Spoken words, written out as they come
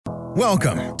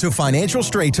Welcome to Financial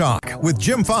Straight Talk with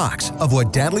Jim Fox of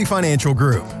Wadadley Financial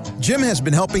Group. Jim has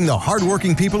been helping the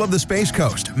hardworking people of the Space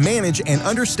Coast manage and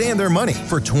understand their money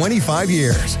for 25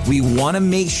 years. We want to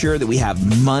make sure that we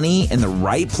have money in the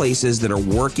right places that are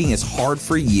working as hard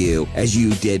for you as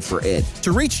you did for it.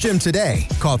 To reach Jim today,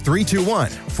 call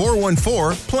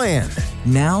 321-414-PLAN.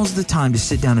 Now's the time to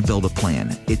sit down and build a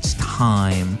plan. It's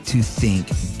time to think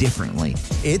differently.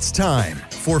 It's time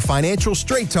for Financial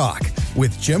Straight Talk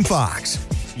with Jim Fox.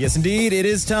 Yes, indeed. It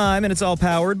is time, and it's all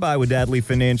powered by Wadadley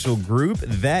Financial Group.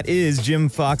 That is Jim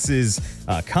Fox's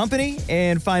company,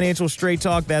 and Financial Straight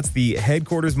Talk, that's the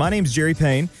headquarters. My name's Jerry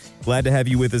Payne. Glad to have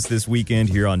you with us this weekend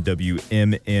here on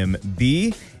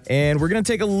WMMB. And we're going to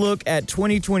take a look at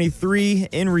 2023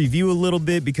 in review a little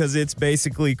bit because it's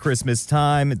basically Christmas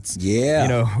time. It's,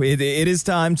 it is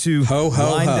time to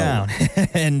wind down.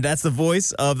 And that's the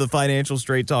voice of the Financial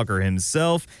Straight Talker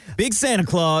himself, Big Santa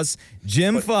Claus,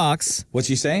 Jim Fox. What's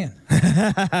she saying?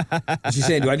 What's she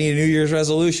saying? Do I need a New Year's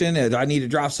resolution? Do I need to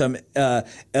drop some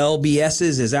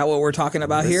LBSs? Is that what we're talking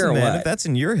about here or man, what? If that's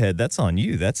in your head, that's on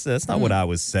you. That's not what I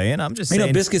was saying. I'm just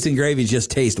saying. Biscuits and gravy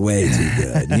just taste way too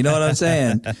good. You know what I'm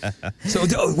saying? So,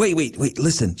 wait,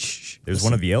 listen. Shh. There's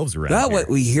one of the elves around here.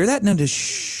 We hear that? No, just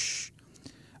shh.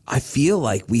 I feel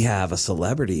like we have a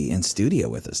celebrity in studio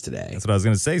with us today. That's what I was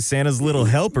going to say. Santa's little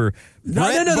helper.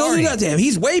 No, don't do that to him.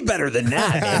 He's way better than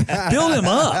that, man. Build him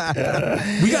up.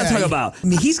 We got to talk about,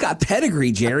 he's got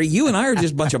pedigree, Jerry. You and I are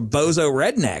just a bunch of bozo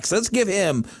rednecks. Let's give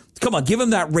him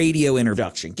that radio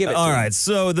introduction. Give it All to right, him.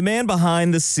 so the man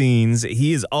behind the scenes,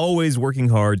 he is always working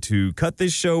hard to cut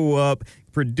this show up,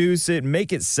 produce it,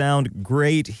 make it sound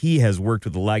great. He has worked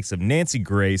with the likes of Nancy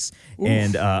Grace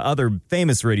and other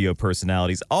famous radio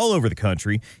personalities all over the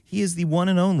country. He is the one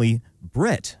and only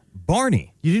Brett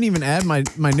Barney. You didn't even add my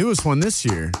newest one this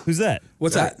year. Who's that?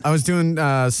 What's that? I was doing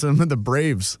some of the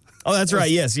Braves. Oh, that's right.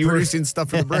 Yes, you were producing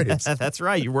stuff for the Braves. That's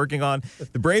right. You're working on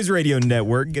the Braves radio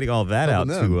network, getting all that out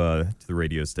to the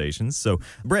radio stations. So,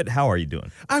 Brett, how are you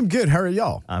doing? I'm good. How are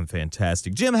y'all? I'm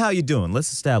fantastic. Jim, how you doing?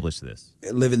 Let's establish this.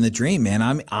 Living the dream,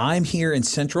 man. I'm here in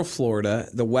Central Florida.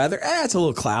 The weather, it's a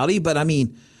little cloudy, but I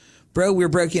mean, bro, we're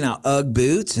breaking out Ugg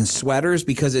boots and sweaters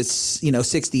because it's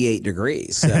 68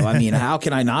 degrees. So I mean, how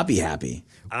can I not be happy?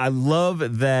 I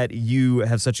love that you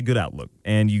have such a good outlook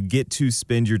and you get to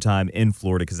spend your time in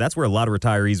Florida because that's where a lot of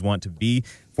retirees want to be.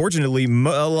 Fortunately,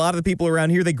 a lot of the people around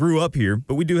here, they grew up here,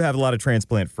 but we do have a lot of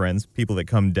transplant friends, people that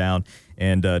come down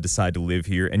and decide to live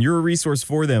here. And you're a resource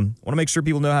for them. I want to make sure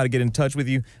people know how to get in touch with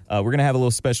you. We're going to have a little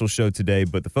special show today,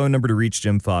 but the phone number to reach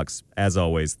Jim Fox, as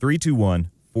always,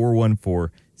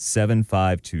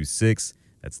 321-414-7526.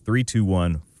 That's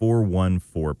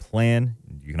 321-414-PLAN.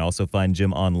 You can also find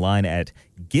Jim online at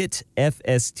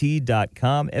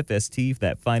getfst.com. FST,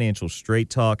 that Financial Straight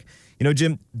Talk. You know,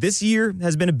 Jim, this year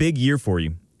has been a big year for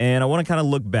you. And I want to kind of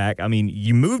look back. I mean,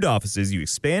 you moved offices, you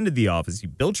expanded the office, you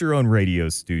built your own radio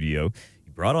studio,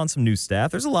 you brought on some new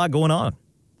staff. There's a lot going on.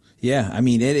 Yeah, I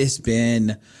mean, it has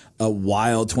been a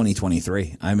wild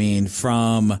 2023. I mean,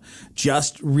 from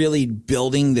just really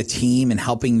building the team and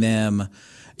helping them,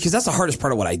 because that's the hardest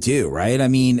part of what I do, right? I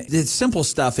mean, the simple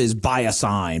stuff is buy a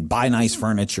sign, buy nice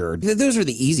furniture. Those are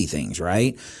the easy things,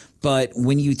 right? But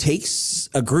when you take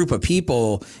a group of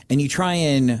people and you try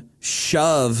and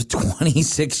shove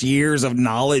 26 years of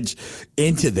knowledge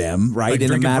into them, right? Like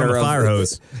in a matter from a of fire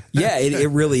hose. Yeah, it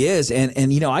really is. And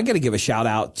I got to give a shout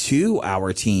out to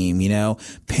our team,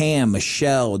 Pam,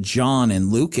 Michelle, John, and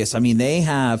Lucas. I memean, they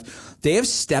have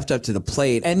stepped up to the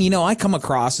plate. And, I come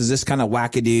across as this kind of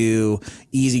wackadoo,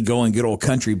 easygoing, good old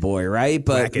country boy, right?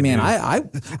 But wackadoo. man, I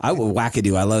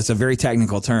wackadoo. I love it's a very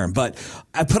technical term, but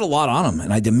I put a lot on them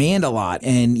and I demand a lot.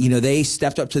 And, they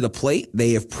stepped up to the plate.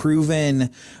 They have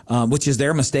proven, which is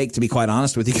their mistake, to be quite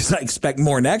honest with you, because I expect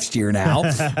more next year now.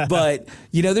 But,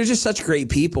 they're just such great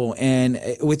people. And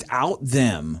without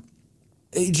them,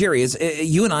 Jerry,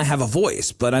 you and I have a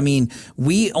voice, but I mean,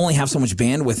 we only have so much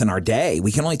bandwidth in our day. We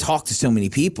can only talk to so many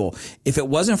people. If it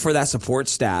wasn't for that support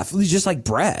staff, it was just like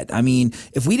Brett. I mean,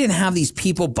 if we didn't have these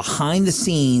people behind the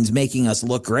scenes making us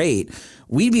look great,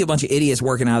 we'd be a bunch of idiots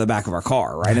working out of the back of our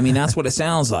car, right? I mean, that's what it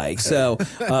sounds like. So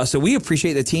we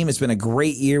appreciate the team. It's been a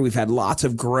great year. We've had lots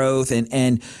of growth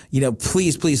and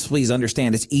please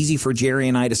understand it's easy for Jerry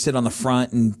and I to sit on the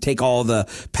front and take all the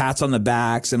pats on the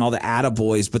backs and all the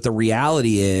attaboys. But the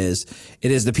reality is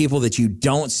it is the people that you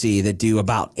don't see that do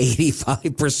about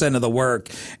 85% of the work.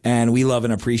 And we love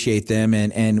and appreciate them.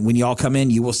 And when you all come in,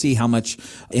 you will see how much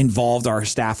involved our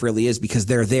staff really is because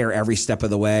they're there every step of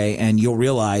the way. And you'll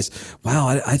realize, wow,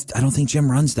 well, I don't think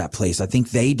Jim runs that place. I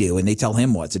think they do, and they tell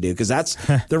him what to do because that's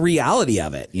the reality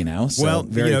of it, you know? So, Well,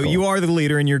 very cool. you are the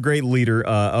leader, and you're a great leader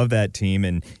of that team,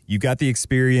 and you've got the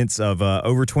experience of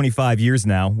over 25 years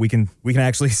now. We can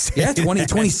actually say. Yeah,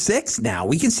 26 now.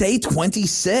 We can say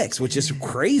 26, which is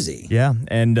crazy. Yeah,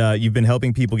 and you've been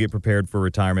helping people get prepared for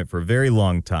retirement for a very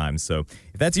long time. So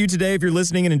if that's you today, if you're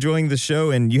listening and enjoying the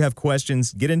show and you have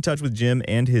questions, get in touch with Jim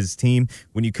and his team.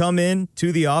 When you come in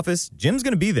to the office, Jim's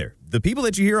going to be there. The people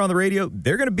that you hear on the radio,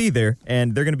 they're going to be there,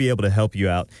 and they're going to be able to help you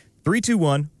out.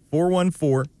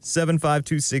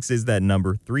 321-414-7526 is that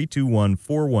number,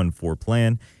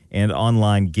 321-414-PLAN, and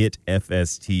online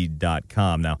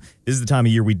getfst.com. Now, this is the time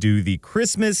of year we do the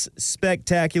Christmas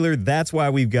Spectacular. That's why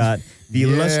we've got the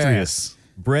illustrious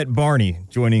Brett Barney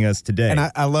joining us today. And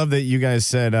I love that you guys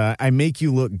said, I make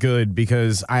you look good,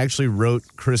 because I actually wrote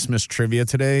Christmas trivia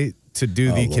today to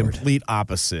do the complete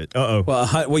opposite.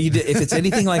 Well, you did. If it's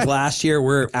anything like last year,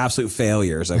 we're absolute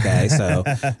failures. Okay, so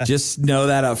just know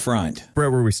that up front.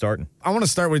 Brett, where are we starting? I want to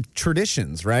start with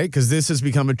traditions, right? Because this has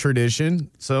become a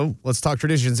tradition. So let's talk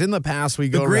traditions. In the past, we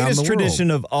go The around greatest the tradition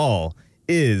world. of all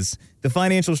is the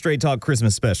Financial Straight Talk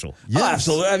Christmas Special. Oh,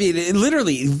 absolutely. I mean,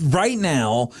 literally, right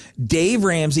now, Dave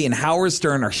Ramsey and Howard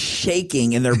Stern are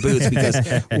shaking in their boots because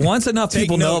once enough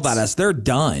people know about us, they're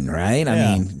done, right?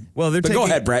 I mean, well, but go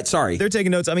ahead, Brett. Sorry. They're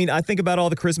taking notes. I mean, I think about all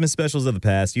the Christmas specials of the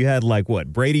past. You had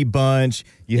Brady Bunch.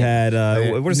 You had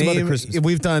what are some other Christmas?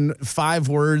 We've done 5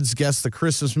 words, guess the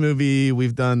Christmas movie.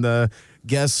 We've done the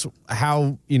guess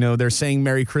how they're saying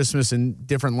Merry Christmas in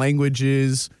different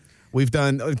languages. We've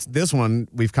done this one.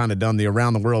 We've kind of done the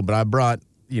around the world, but I brought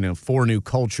 4 new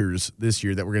cultures this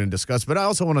year that we're going to discuss. But I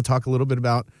also want to talk a little bit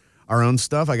about our own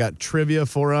stuff. I got trivia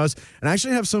for us, and I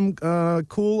actually have some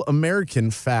cool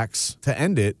American facts to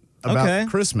end it about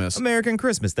Christmas. American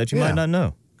Christmas that you might not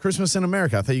know. Christmas in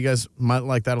America. I thought you guys might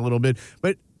like that a little bit.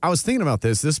 But I was thinking about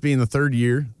this being the 3rd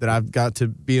year that I've got to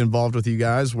be involved with you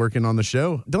guys working on the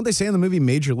show. Don't they say in the movie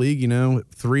Major League,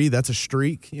 3, that's a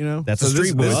streak, That's a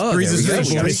streak, boys. Three's a there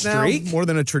we go. streak now, more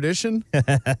than a tradition.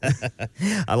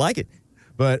 I like it.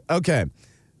 But, okay.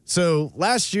 So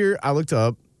last year I looked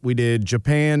up, we did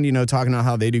Japan, talking about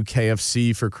how they do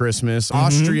KFC for Christmas. Mm-hmm.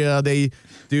 Austria, they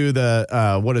do the,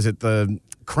 the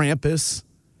Krampus.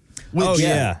 Which,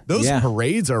 those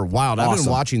parades are wild. Awesome. I've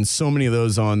been watching so many of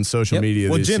those on social media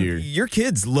this Jim, year. Your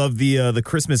kids love the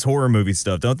Christmas horror movie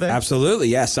stuff, don't they? Absolutely,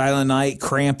 yeah. Silent Night,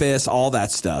 Krampus, all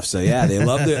that stuff. So, yeah, they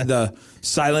love the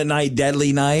Silent Night,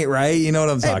 Deadly Night, right? You know what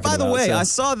I'm talking about. By the way, I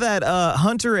saw that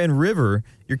Hunter and River,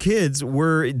 your kids,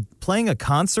 were playing a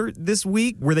concert this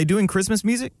week. Were they doing Christmas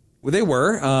music? Well, they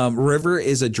were. River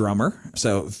is a drummer,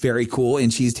 so very cool.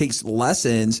 And she takes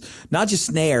lessons, not just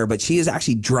snare, but she is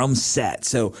actually drum set.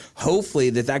 So hopefully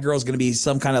that girl's going to be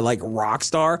some kind of rock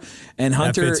star. And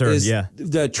Hunter is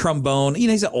the trombone.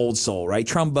 He's an old soul, right?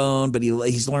 Trombone, but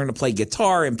he's learned to play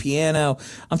guitar and piano.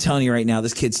 I'm telling you right now,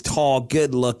 this kid's tall,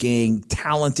 good looking,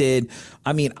 talented.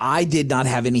 I mean, I did not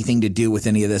have anything to do with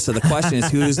any of this. So the question is,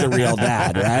 who's the real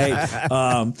dad,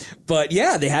 right? But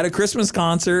yeah, they had a Christmas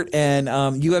concert,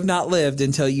 and you have not lived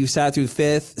until you sat through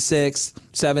 5th, 6th,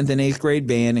 7th, and 8th grade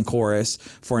band and chorus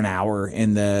for an hour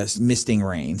in the misting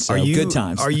rain. So good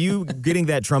times. Are you getting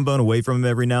that trombone away from him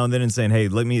every now and then and saying, hey,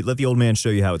 let the old man show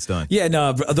you how it's done? Yeah,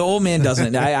 no, the old man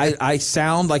doesn't. I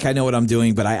sound like I know what I'm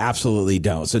doing, but I absolutely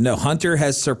don't. So no, Hunter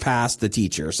has surpassed the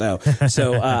teacher. So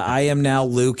I am now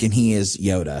Luke and he is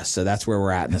Yoda. So that's where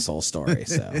we're at in this whole story.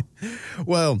 So,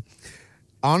 well,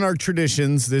 on our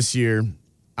traditions this year,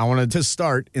 I wanted to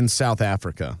start in South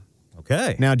Africa.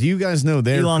 Okay. Now, do you guys know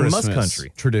their Elon Christmas Musk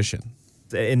country tradition?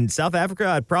 In South Africa,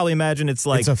 I'd probably imagine it's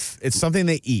like it's something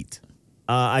they eat.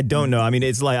 I don't know. I mean,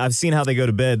 it's like I've seen how they go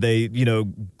to bed. They,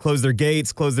 close their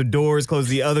gates, close their doors, close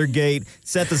the other gate,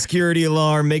 set the security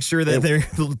alarm, make sure that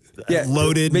they're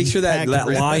loaded. Make sure that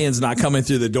lion's not coming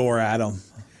through the door at them.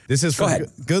 This is for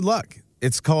good luck.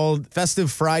 It's called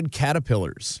festive fried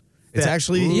caterpillars. It's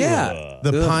actually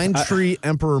the pine tree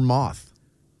emperor moth.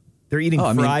 They're eating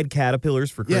fried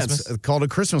caterpillars for Christmas? Yeah, it's called a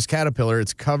Christmas caterpillar.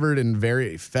 It's covered in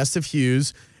very festive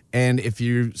hues, and if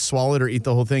you swallow it or eat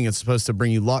the whole thing, it's supposed to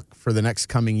bring you luck for the next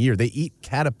coming year. They eat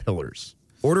caterpillars.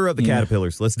 Order up the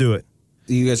caterpillars. Let's do it.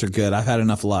 You guys are good. I've had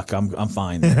enough luck. I'm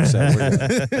fine there. So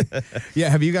we're good. Yeah,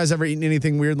 have you guys ever eaten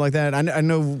anything weird like that? I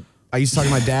know I used to talk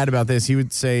to my dad about this. He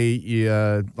would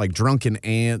say like drunken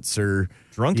ants or...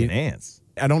 Drunken ants?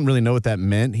 I don't really know what that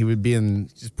meant. He would be in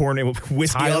just pouring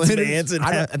whiskey Thailand. on some ants. And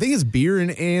I think it's beer and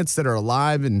ants that are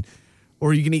alive, and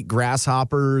Or you can eat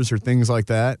grasshoppers or things like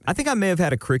that. I think I may have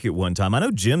had a cricket one time. I know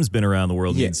Jim's been around the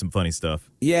world eating some funny stuff.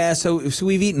 Yeah, so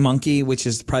we've eaten monkey, which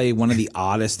is probably one of the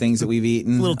oddest things that we've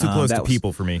eaten. A little too close to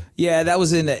people for me. Yeah,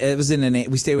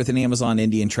 we stayed with an Amazon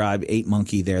Indian tribe, ate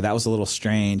monkey there. That was a little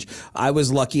strange. I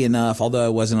was lucky enough, although I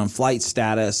wasn't on flight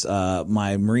status,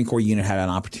 my Marine Corps unit had an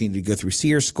opportunity to go through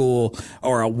SEER School,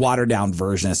 or a watered down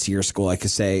version of SEER School, I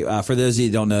could say. For those of you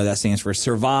who don't know, that stands for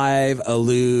Survive,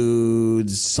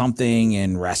 Elude, something,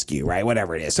 and Rescue, right?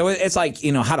 Whatever it is. So it's like,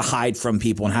 how to hide from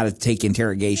people and how to take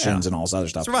interrogations and all this other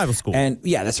stuff. Survival school. And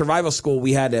yeah, the survival school,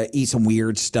 we had to eat some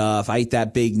weird stuff. I ate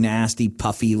that big, nasty,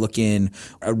 puffy looking,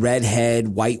 redhead,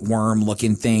 white worm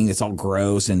looking thing that's all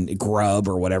gross and grub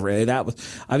or whatever.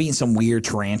 I've eaten some weird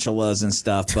tarantulas and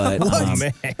stuff, but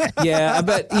yeah,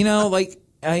 but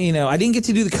I didn't get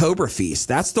to do the Cobra Feast.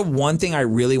 That's the one thing I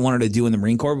really wanted to do in the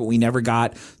Marine Corps, but we never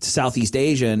got to Southeast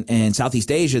Asia. And in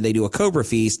Southeast Asia, they do a Cobra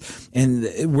Feast,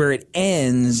 and where it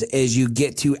ends is you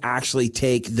get to actually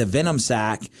take the venom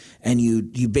sac and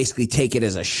you basically take it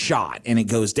as a shot, and it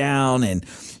goes down, and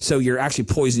so you're actually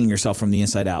poisoning yourself from the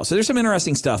inside out. So there's some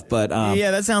interesting stuff, but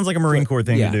yeah, that sounds like a Marine Corps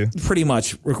thing to do. Pretty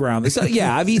much around. So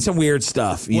yeah, I've eaten some weird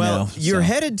stuff. You're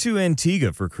headed to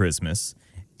Antigua for Christmas.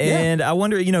 And I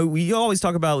wonder, we always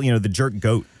talk about, the jerk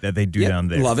goat that they do down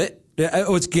there. Love it.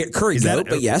 Oh, it's curry goat,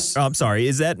 but yes. I'm sorry.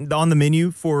 Is that on the menu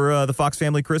for the Fox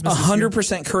family Christmas?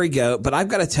 100% curry goat, but I've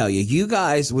got to tell you, you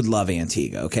guys would love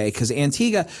Antigua, okay? Because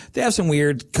Antigua, they have some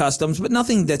weird customs, but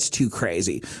nothing that's too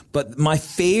crazy. But my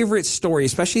favorite story,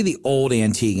 especially the old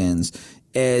Antiguans,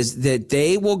 is that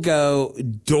they will go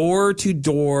door to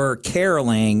door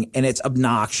caroling, and it's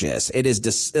obnoxious. It is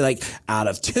just like out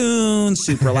of tune,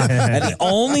 super loud. And the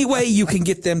only way you can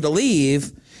get them to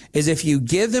leave is if you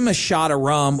give them a shot of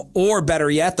rum, or better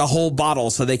yet, the whole bottle,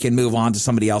 so they can move on to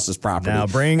somebody else's property. Now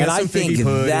bring us some figgy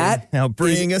pudding. Now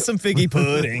bring us some figgy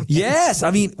pudding. Yes.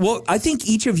 I mean, I think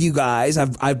each of you guys,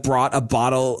 I've brought a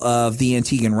bottle of the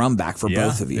Antiguan rum back for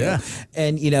both of you. Yeah.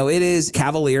 And, it is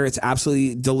Cavalier. It's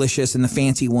absolutely delicious. And the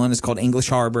fancy one is called English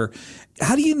Harbor.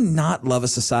 How do you not love a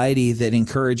society that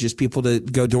encourages people to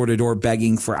go door to door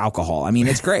begging for alcohol? I mean,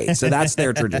 it's great. So that's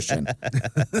their tradition.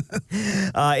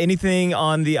 Anything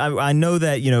on the? I know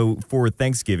that for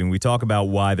Thanksgiving we talk about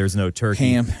why there's no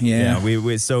turkey. Ham,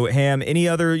 yeah. So ham. Any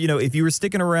other? If you were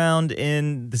sticking around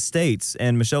in the States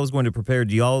and Michelle was going to prepare,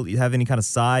 do y'all have any kind of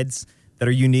sides that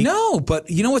are unique? No, but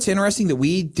what's interesting that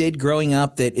we did growing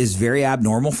up that is very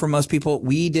abnormal for most people?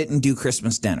 We didn't do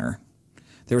Christmas dinner.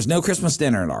 There was no Christmas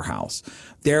dinner at our house.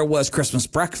 There was Christmas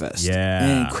breakfast. Yeah.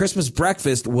 And Christmas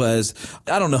breakfast was,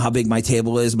 I don't know how big my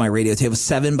table is, my radio table,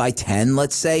 7 by 10,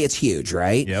 let's say. It's huge,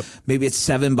 right? Yep. Maybe it's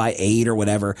 7 by 8 or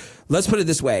whatever. Let's put it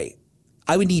this way.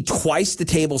 I would need twice the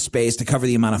table space to cover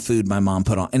the amount of food my mom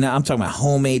put on. And I'm talking about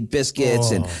homemade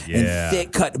biscuits and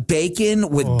thick cut bacon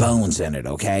with bones in it,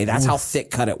 okay? That's how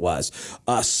thick cut it was.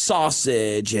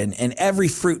 Sausage and every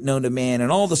fruit known to man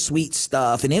and all the sweet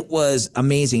stuff. And it was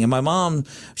amazing. And my mom,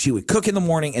 she would cook in the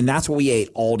morning, and that's what we ate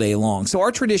all day long. So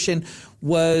our tradition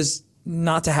was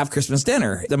not to have Christmas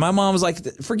dinner. Then my mom was like,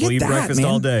 forget eat that, breakfast man.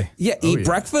 all day. Yeah, eat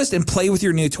breakfast and play with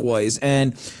your new toys.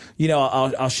 And,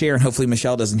 I'll share, and hopefully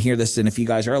Michelle doesn't hear this. And if you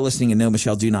guys are listening and know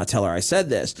Michelle, do not tell her I said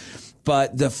this.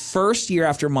 But the first year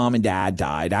after mom and dad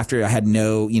died, after I had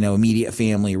no, immediate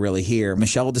family really here,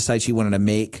 Michelle decided she wanted to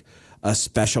make a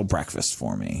special breakfast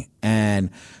for me. And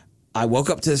I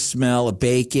woke up to the smell of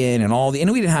bacon and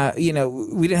and we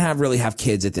didn't really have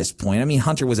kids at this point. I mean,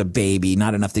 Hunter was a baby,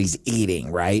 not enough that he's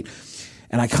eating, right?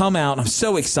 And I come out and I'm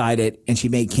so excited, and she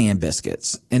made canned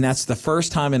biscuits. And that's the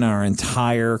first time in our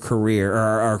entire career,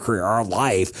 or our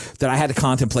life, that I had to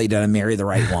contemplate that I marry the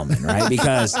right woman, right?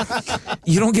 Because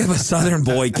you don't give a Southern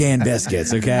boy canned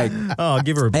biscuits, okay? Oh,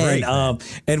 give her a break.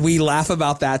 And we laugh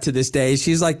about that to this day.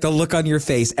 She's like, the look on your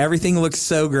face, everything looks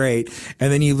so great.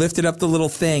 And then you lifted up the little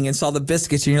thing and saw the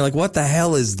biscuits, and you're like, what the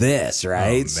hell is this,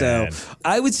 right? So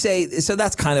I would say,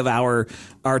 that's kind of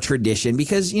our tradition,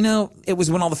 because, it was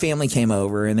when all the family came over,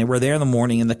 and they were there in the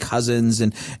morning, and the cousins,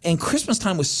 and Christmas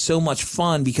time was so much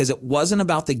fun because it wasn't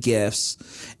about the gifts.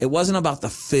 It wasn't about the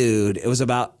food. It was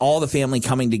about all the family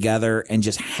coming together and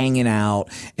just hanging out.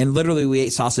 And literally we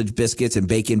ate sausage biscuits and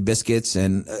bacon biscuits,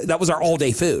 and that was our all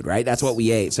day food, right? That's what we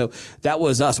ate. So that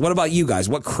was us. What about you guys?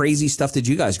 What crazy stuff did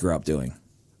you guys grow up doing?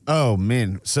 Oh,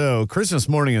 man. So Christmas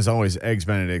morning is always Eggs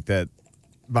Benedict at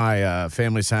my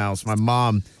family's house. My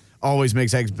mom always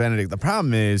makes Eggs Benedict. The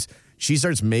problem is she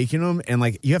starts making them,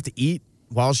 and you have to eat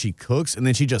while she cooks, and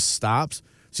then she just stops.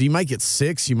 So you might get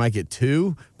 6, you might get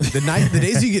 2. The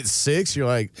days you get 6, you're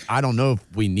like, I don't know if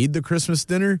we need the Christmas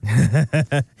dinner.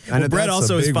 Well, Brett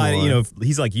also is fighting.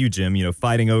 He's like you, Jim.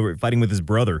 Fighting with his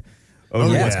brother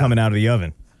over yeah. what's coming out of the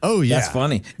oven. Oh, yeah. That's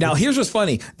funny. Now, here's what's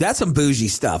funny. That's some bougie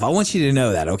stuff. I want you to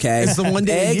know that, okay? It's the one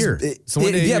day a year. It's the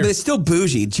one day a year. But it's still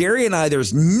bougie. Jerry and I,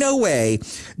 there's no way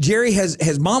Jerry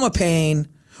has Mama Payne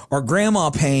or Grandma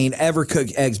Payne ever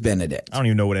cooked Eggs Benedict. I don't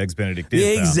even know what Eggs Benedict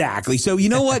is. Exactly. So you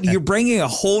know what? You're bringing a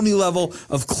whole new level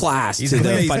of class to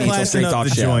the Financial Straight Talk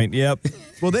show. Joint. Yep.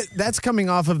 Well, that's coming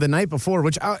off of the night before,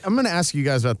 which I'm going to ask you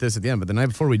guys about this at the end, but the night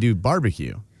before we do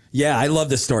barbecue. Yeah, I love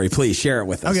this story. Please share it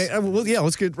with us. Okay, well, yeah,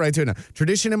 let's get right to it now.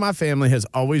 Tradition in my family has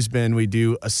always been we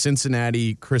do a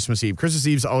Cincinnati Christmas Eve. Christmas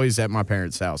Eve's always at my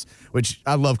parents' house, which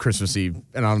I love Christmas Eve,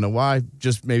 and I don't know why,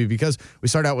 just maybe because we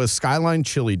start out with Skyline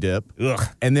chili dip,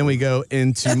 and then we go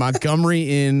into Montgomery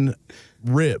Inn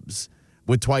ribs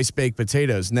with twice baked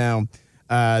potatoes. Now,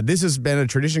 this has been a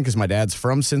tradition because my dad's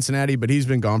from Cincinnati, but he's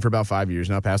been gone for about 5 years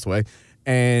now, passed away,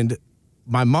 and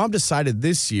my mom decided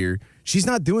this year she's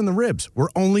not doing the ribs.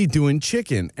 We're only doing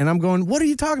chicken. And I'm going, what are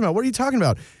you talking about? What are you talking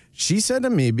about? She said to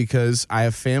me, because I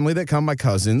have family that come, my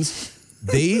cousins,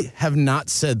 they have not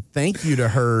said thank you to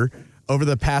her over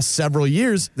the past several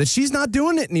years that she's not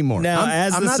doing it anymore. Now,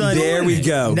 there we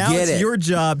go. Now Get it's it. your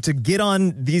job to get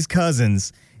on these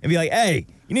cousins and be like, hey,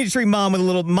 you need to treat Mom with a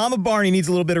little, Mama Barney needs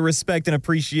a little bit of respect and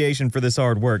appreciation for this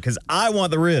hard work because I want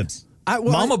the ribs.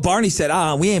 Mama Barney said,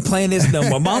 we ain't playing this no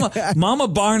more. Mama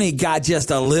Barney got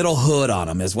just a little hood on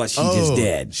him is what she just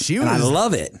did. And I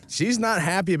love it. She's not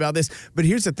happy about this. But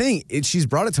here's the thing. She's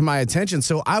brought it to my attention,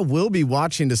 so I will be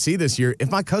watching to see this year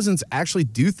if my cousins actually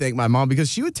do thank my mom, because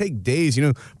she would take days,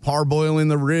 parboiling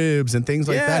the ribs and things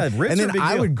like that. Ribs and then are a big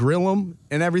I deal. would grill them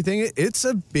and everything. It's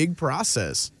a big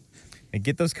process. And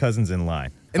get those cousins in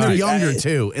line. And they're younger,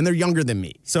 too. And they're younger than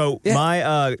me. So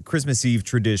my Christmas Eve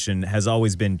tradition has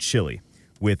always been chili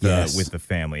with the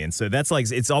family. And so that's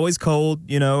like, it's always cold,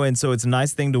 and so it's a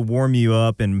nice thing to warm you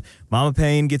up. And Mama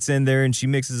Payne gets in there and she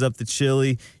mixes up the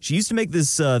chili. She used to make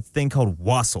this thing called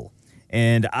wassail.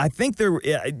 And I think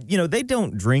they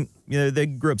don't drink. They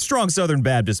grew up strong Southern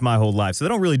Baptist my whole life, so they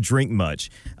don't really drink much.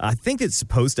 I think it's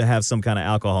supposed to have some kind of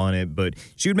alcohol in it, but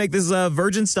she would make this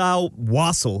virgin-style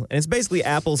wassail, and it's basically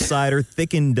apple cider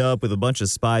thickened up with a bunch of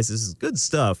spices. It's good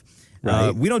stuff.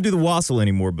 Right. We don't do the wassail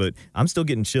anymore, but I'm still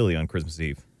getting chili on Christmas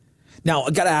Eve. Now,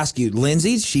 I got to ask you,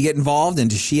 Lindsay, does she get involved, and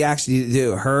does she actually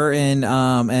do her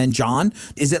and John?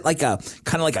 Is it like a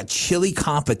kind of like a chili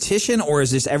competition, or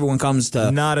is this everyone comes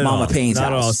to Mama Payne's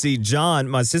house? Not at all. See, John,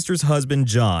 my sister's husband,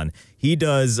 John, he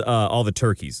does all the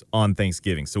turkeys on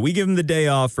Thanksgiving. So we give him the day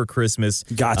off for Christmas.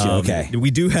 Gotcha. Okay. We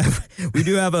do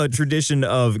have a tradition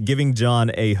of giving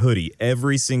John a hoodie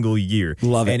every single year.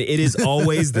 Love it. And it is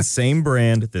always the same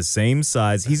brand, the same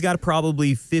size. He's got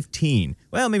probably 15.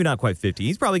 Well, maybe not quite 15.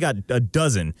 He's probably got a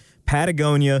dozen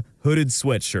Patagonia hooded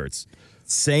sweatshirts.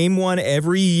 Same one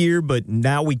every year, but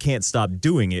now we can't stop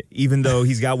doing it, even though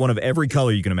he's got one of every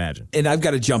color you can imagine. And I've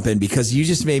got to jump in because you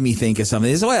just made me think of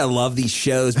something. This is why I love these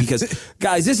shows because,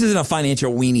 guys, this isn't a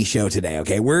financial weenie show today,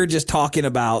 okay? We're just talking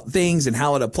about things and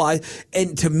how it applies.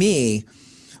 And to me,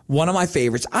 one of my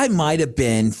favorites, I might have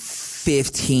been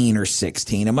 15 or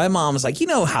 16. And my mom was like, you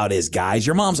know how it is, guys.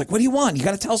 Your mom's like, what do you want? You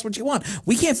got to tell us what you want.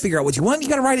 We can't figure out what you want. You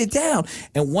got to write it down.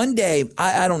 And one day,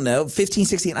 I don't know, 15,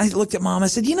 16, I looked at mom. I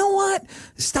said, you know what?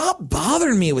 Stop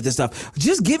bothering me with this stuff.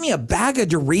 Just give me a bag of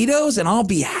Doritos and I'll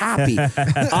be happy.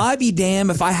 I'd be damned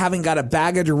if I haven't got a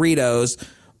bag of Doritos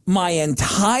my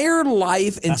entire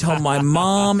life until my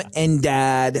mom and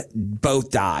dad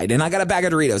both died. And I got a bag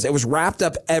of Doritos. It was wrapped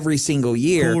up every single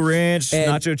year. Cool Ranch,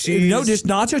 nacho cheese. No, just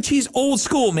nacho cheese. Old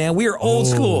school, man. We are old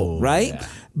school, right? Yeah.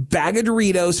 Bag of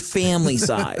Doritos, family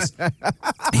size.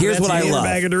 Here's what I love.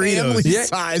 Bag of Doritos. Family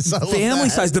size. Family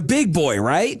size, the big boy,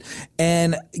 right?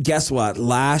 And guess what?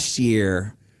 Last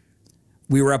year,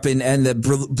 we were up in the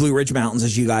Blue Ridge Mountains,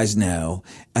 as you guys know.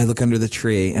 I look under the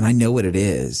tree, and I know what it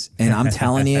is. And I'm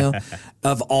telling you,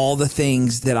 of all the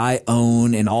things that I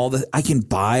own and I can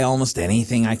buy almost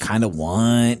anything I kind of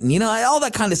want. And, all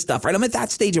that kind of stuff, right? I'm at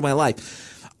that stage of my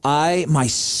life. My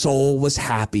soul was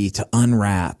happy to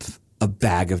unwrap a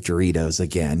bag of Doritos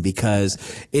again, because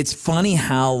it's funny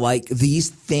how, like, these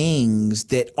things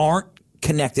that aren't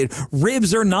connected.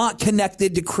 Ribs are not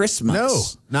connected to Christmas. No,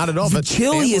 not at all. The but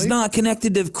chili is not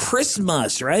connected to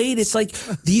Christmas, right? It's like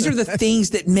these are the things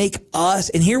that make us.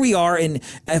 And here we are. And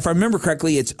if I remember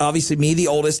correctly, it's obviously me, the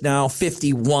oldest now,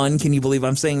 51. Can you believe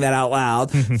I'm saying that out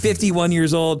loud? 51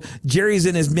 years old. Jerry's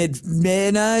in his mid.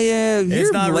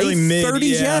 It's not late really mid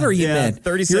 30s yet, or are you mid?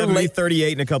 37,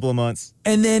 38 in a couple of months.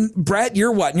 And then Brett,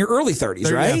 you're what? In your early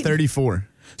 30s, right? Yeah, 34.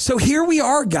 So here we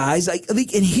are, guys. And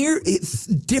here it's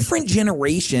different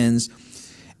generations,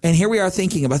 and here we are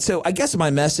thinking about. So I guess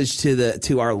my message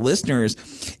to our listeners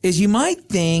is you might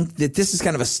think that this is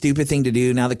kind of a stupid thing to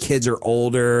do now the kids are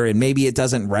older and maybe it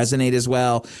doesn't resonate as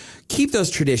well. Keep those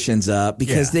traditions up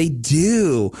because they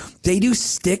do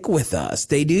stick with us.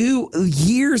 They do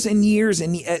years and years,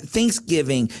 and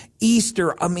Thanksgiving,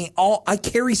 Easter. I mean, I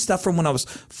carry stuff from when I was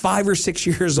 5 or 6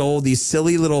 years old. These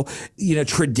silly little,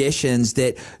 traditions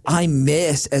that I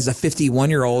miss as a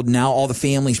 51-year-old. Now all the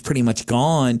family's pretty much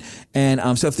gone, and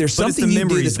so if there's something it's the you do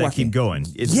memories that's that keep going.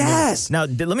 Yes. Now,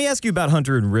 let me ask you about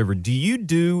Hunter and River. Do you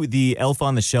do the Elf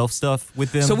on the Shelf stuff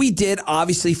with them? So we did,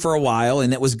 obviously, for a while,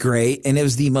 and it was great, and it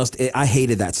was the most. I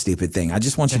hated that stupid thing. I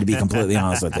just want you to be completely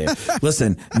honest with you.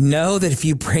 Listen, know that if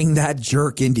you bring that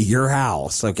jerk into your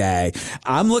house, okay,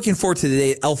 I'm looking forward to the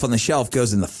day Elf on the Shelf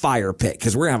goes in the fire pit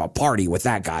because we're going to have a party with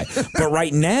that guy. But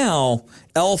right now,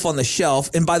 Elf on the Shelf,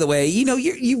 and by the way,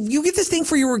 you get this thing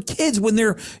for your kids when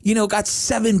they're, got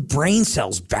 7 brain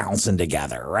cells bouncing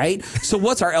together, right? So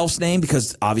what's our elf's name?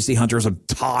 Because obviously Hunter's a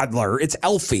toddler. It's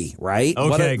Elfie, right?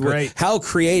 Okay, great. How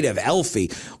creative,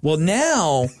 Elfie. Well,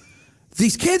 now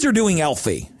these kids are doing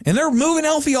Elfie, and they're moving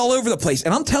Elfie all over the place.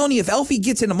 And I'm telling you, if Elfie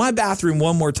gets into my bathroom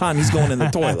one more time, he's going in the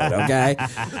toilet, okay?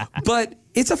 But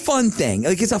it's a fun thing.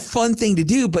 Like, it's a fun thing to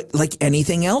do, but like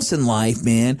anything else in life,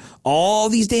 man, all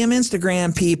these damn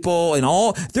Instagram people and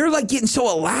they're like getting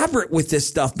so elaborate with this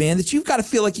stuff, man, that you've got to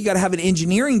feel like you got to have an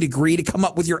engineering degree to come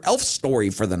up with your elf story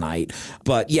for the night.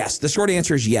 But yes, the short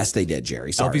answer is yes, they did,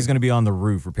 Jerry. Sorry. Elfie's going to be on the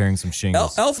roof repairing some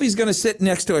shingles. Elfie's going to sit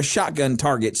next to a shotgun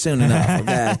target soon enough,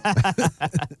 okay?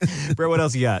 Brett, what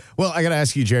else you got? Well, I got to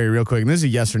ask you, Jerry, real quick, and this is a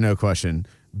yes or no question.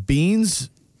 Beans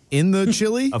in the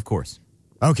chili? Of course.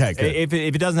 Okay, good. If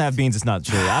it doesn't have beans, it's not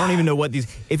chili. I don't even know what these.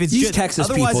 If it's These just Texas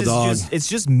otherwise people, dog. it's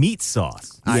just meat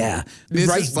sauce. Yeah. This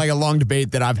is like a long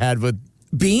debate that I've had with.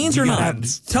 Beans or not?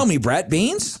 Tell me, Brett,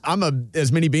 beans?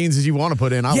 As many beans as you want to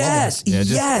put in. I Yes, love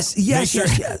them.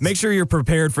 yes. Make sure you're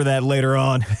prepared for that later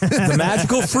on. The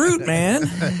magical fruit, man.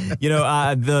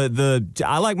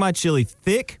 I like my chili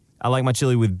thick. I like my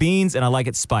chili with beans, and I like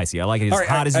it spicy. I like it as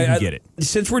hot as you can get it.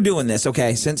 Since we're doing this, okay,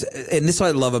 and this is what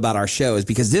I love about our show is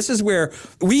because this is where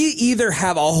we either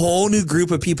have a whole new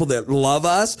group of people that love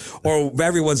us or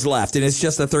everyone's left, and it's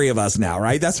just the 3 of us now,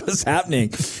 right? That's what's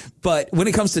happening. But when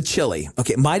it comes to chili,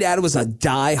 okay, my dad was a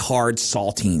diehard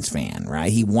saltines fan,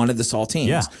 right? He wanted the saltines.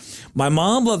 Yeah. My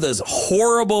mom loved those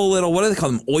horrible little, what do they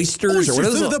call them, oysters? Or what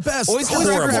are They're those? the best. Oyster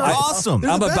crackers are awesome.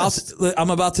 I'm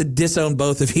about to disown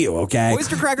both of you, okay?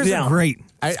 Oyster crackers are great.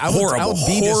 I would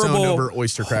be disowned over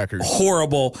oyster crackers.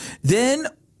 Horrible. Then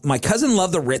my cousin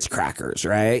loved the Ritz crackers,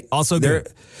 right? Also good.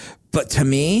 But to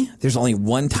me, there's only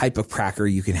one type of cracker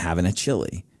you can have in a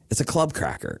chili. It's a club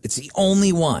cracker. It's the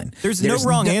only one. There's no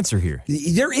wrong answer here.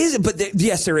 There is, but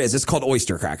yes, there is. It's called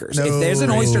oyster crackers. No. If there's an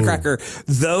oyster cracker,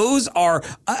 those are,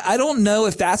 I don't know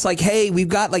if that's like, hey, we've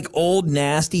got like old,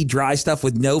 nasty, dry stuff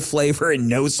with no flavor and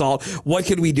no salt. What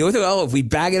could we do with it? Oh, if we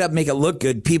bag it up, make it look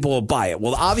good, people will buy it.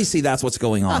 Well, obviously that's what's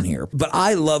going on here. But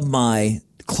I love my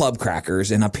club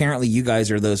crackers, and apparently you guys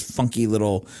are those funky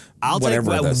little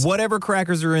whatever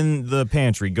crackers are in the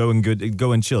pantry go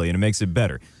in chili, and it makes it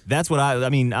better. That's what I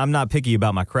mean. I'm not picky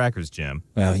about my crackers, Jim.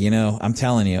 Well, I'm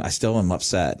telling you, I still am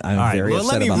upset. I'm very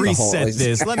upset about the whole.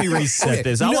 Let me reset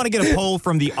this. I want to get a poll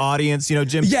from the audience.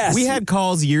 Jim. Yes. We had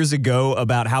calls years ago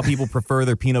about how people prefer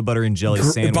their peanut butter and jelly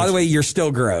sandwich. By the way, you're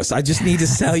still gross. I just need to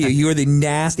tell you, you are the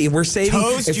nasty. We're saving.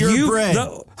 Toast your bread.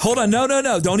 No, hold on.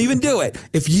 No. Don't even do it.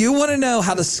 If you want to know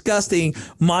how disgusting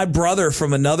my brother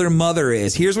from another mother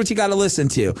is, here's what you got to listen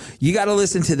to. You got to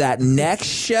listen to that next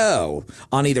show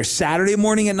on either Saturday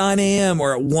morning at 9 a.m.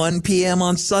 or at 1 p.m.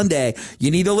 on Sunday.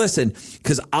 You need to listen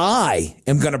because I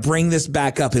am going to bring this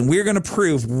back up, and we're going to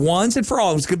prove once and for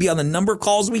all, it's going to be on the number of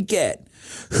calls we get,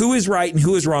 who is right and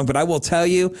who is wrong. But I will tell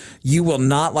you, you will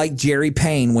not like Jerry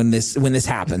Payne when this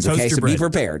happens. Toast okay, your so bread. be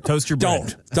prepared. Toast your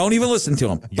bread. Don't even listen to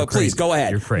him. But please go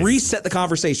ahead. You're crazy. Reset the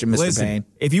conversation, Mr. Listen, Payne.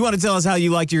 if you want to tell us how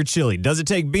you like your chili, does it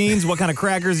take beans? What kind of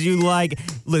crackers you like?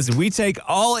 Listen, we take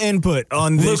all input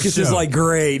on this Lucas show. is like,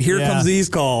 great. Here Yeah. comes these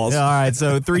calls. Yeah, all right,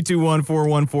 so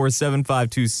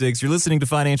 321-414-7526. You're listening to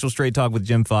Financial Straight Talk with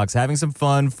Jim Fox, having some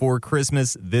fun for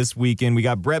Christmas this weekend. We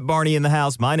got Brett Barney in the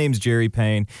house. My name's Jerry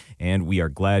Payne, and we are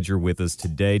glad you're with us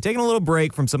today. Taking a little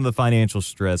break from some of the financial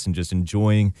stress and just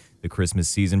enjoying the Christmas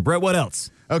season. Brett, what else?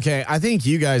 Okay, I think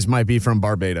you guys might be from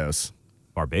Barbados.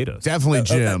 Barbados. Definitely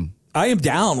Jim. I am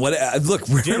down. Look,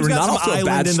 we're Jim's got not some off to a island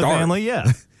bad in start. the family, yeah.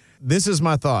 This is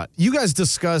my thought. You guys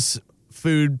discuss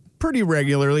food pretty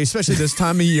regularly, especially this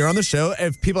time of year on the show.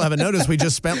 If people haven't noticed, we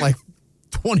just spent like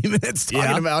 20 minutes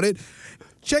talking about it.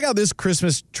 Check out this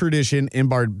Christmas tradition in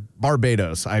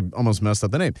Barbados. I almost messed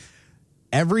up the name.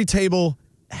 Every table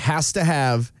has to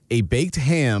have a baked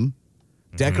ham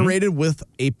decorated with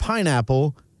a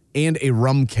pineapple and a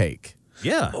rum cake.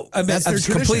 Yeah. I That's their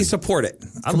completely tradition. support it.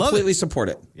 I love Completely it. support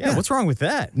it. Yeah, what's wrong with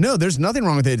that? No, there's nothing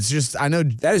wrong with it. It's just, I know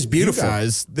That is beautiful. you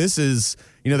guys, this is,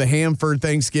 the ham for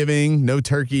Thanksgiving, no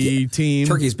turkey team.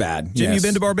 Turkey's bad. Jim, yes. you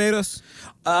been to Barbados?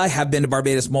 I have been to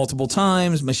Barbados multiple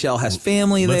times. Michelle has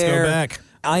family Let's go there. back.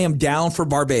 I am down for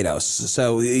Barbados.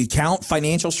 So count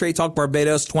Financial Straight Talk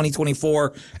Barbados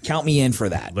 2024. Count me in for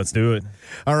that. Let's do it.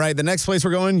 All right, the next place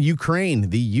we're going, Ukraine.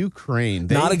 The Ukraine.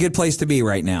 Not a good place to be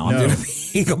right now. I'm going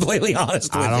to be completely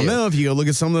honest with you. I don't know if you go look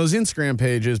at some of those Instagram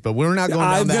pages, but we're not going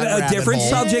down I'm that gonna- a rabbit different hole.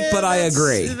 subject, but I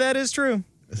agree. That is true.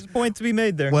 There's a point to be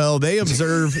made there. Well, they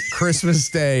observe Christmas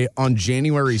Day on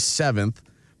January 7th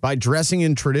by dressing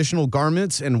in traditional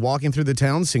garments and walking through the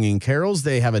town singing carols.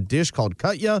 They have a dish called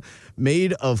kutya,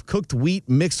 made of cooked wheat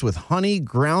mixed with honey,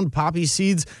 ground poppy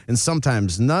seeds, and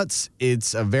sometimes nuts.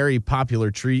 It's a very popular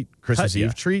treat, Christmas Kutya.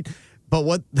 Eve treat. But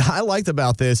what I liked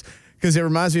about this, because it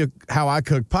reminds me of how I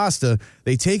cook pasta,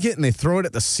 they take it and they throw it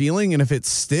at the ceiling, and if it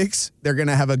sticks, they're going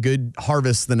to have a good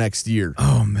harvest the next year.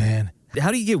 Oh, man. How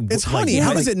do you get... It's honey.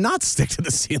 How does it not stick to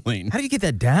the ceiling? How do you get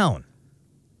that down?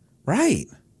 Right.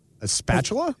 A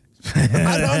spatula?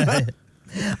 I don't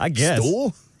know. I guess.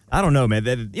 Stool? I don't know, man.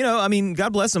 That,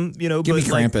 God bless them, Give me but like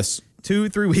Krampus.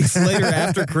 2-3 weeks later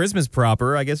after Christmas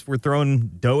proper, I guess we're throwing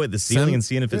dough at the ceiling and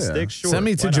seeing if it Yeah. sticks. Sure. Send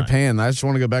me to why not? Japan. I just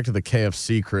want to go back to the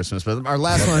KFC Christmas. But our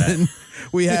last one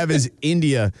we have is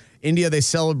India. India, they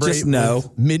celebrate Just no.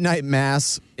 with midnight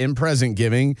mass and present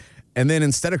giving. And then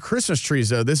instead of Christmas trees,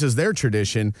 though, this is their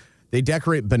tradition. They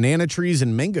decorate banana trees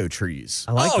and mango trees.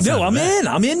 I like Oh, the sound no, of I'm that. in.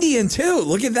 I'm Indian, too.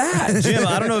 Look at that. Jim,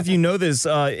 I don't know if you know this.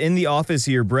 In the office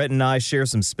here, Brett and I share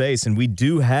some space, and we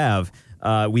do have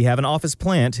an office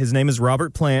plant. His name is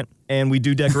Robert Plant, and we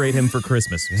do decorate him for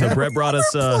Christmas. So Brett brought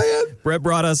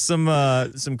us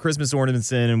some Christmas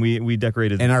ornaments in, and we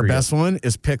decorated. And the our trio. best one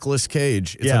is Pickless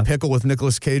Cage. It's Yeah. a pickle with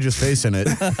Nicolas Cage's face in it.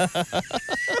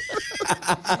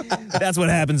 That's what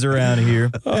happens around here.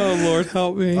 Oh, Lord,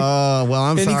 help me. Well,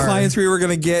 I'm Any sorry. clients we were going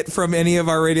to get from any of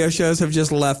our radio shows have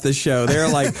just left the show. They're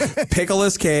like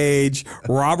Pickles Cage,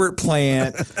 Robert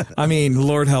Plant. I mean,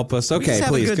 Lord help us. We Okay, just have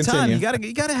please a good continue. time.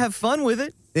 You gotta have fun with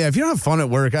it. Yeah, if you don't have fun at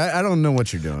work, I don't know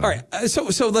what you're doing. All right, so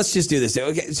let's just do this.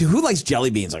 Okay, so who likes jelly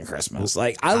beans on Christmas?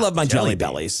 Like, I love my jelly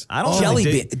bellies. I don't jelly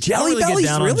really jelly get bellies.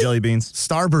 down Really? on jelly beans.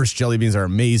 Starburst jelly beans are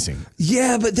amazing.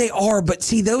 Yeah, but they are. But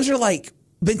see, those are like.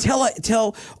 But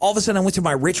until all of a sudden I went to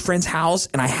my rich friend's house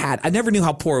and I never knew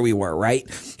how poor we were, right?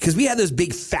 Because we had those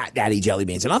big fat daddy jelly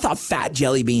beans. And I thought fat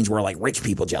jelly beans were like rich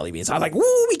people jelly beans. I was like,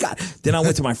 woo, we got. Then I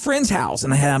went to my friend's house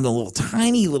and I had them the little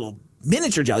tiny little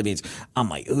miniature jelly beans. I'm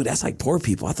like, ooh, that's like poor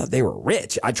people. I thought they were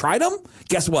rich. I tried them.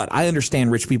 Guess what? I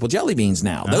understand rich people jelly beans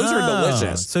now. Those are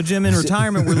delicious. So, Jim, in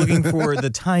retirement, we're looking for the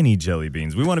tiny jelly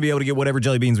beans. We want to be able to get whatever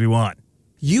jelly beans we want.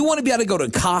 You want to be able to go to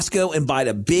Costco and buy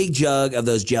the big jug of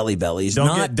those jelly bellies.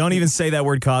 Don't even say that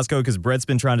word Costco because Brett's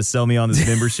been trying to sell me on this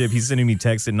membership. He's sending me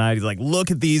texts at night. He's like, look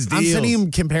at these deals. I'm sending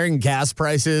him comparing gas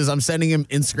prices. I'm sending him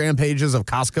Instagram pages of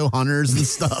Costco hunters and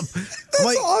stuff. I'm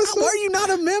like, awesome. why are you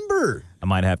not a member? I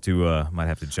might have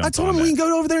to jump. I told on him we that. can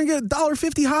go over there and get a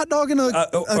 $1.50 hot dog and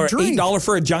a or drink. $8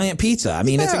 for a giant pizza. I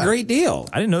mean, it's a Yeah. great deal.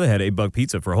 I didn't know they had $8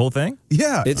 pizza for a whole thing.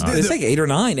 Yeah, It's like 8 or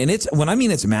 9, and it's when I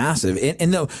mean it's massive.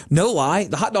 And no lie,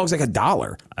 the hot dog's like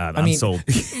 $1. I'm sold.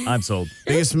 I'm sold.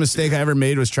 biggest mistake I ever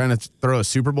made was trying to throw a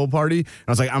Super Bowl party. And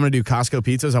I was like, I'm going to do Costco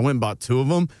pizzas. I went and bought 2 of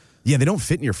them. Yeah, they don't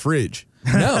fit in your fridge.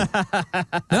 No,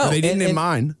 They didn't in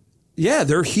mine. Yeah,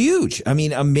 they're huge. I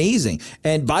mean, amazing.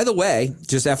 And by the way,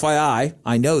 just FYI,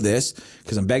 I know this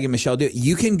because I'm begging Michelle to do it.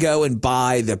 You can go and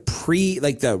buy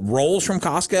the rolls from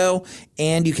Costco,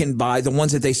 and you can buy the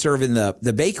ones that they serve in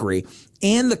the bakery.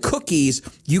 And the cookies,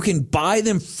 you can buy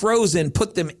them frozen,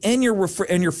 put them in your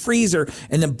freezer,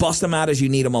 and then bust them out as you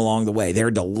need them along the way.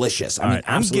 They're delicious. I All mean, right,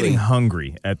 I'm absolutely. getting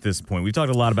hungry at this point. We've talked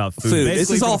a lot about food. Food. This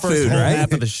Basically, is for all the first food, whole right?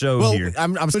 half of the show Well, here.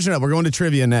 I'm switching up. We're going to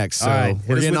trivia next. So All right, hit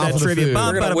we're us getting with off that of the trivia. food.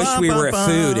 Bum, We're going to wish we were at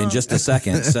food in just a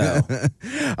second. So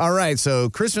All right, so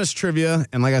Christmas trivia,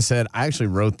 and like I said, I actually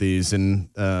wrote these, and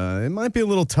it might be a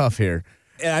little tough here.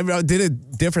 And I did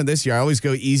it different this year. I always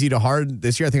go easy to hard.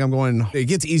 This year, I think I'm going, it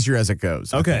gets easier as it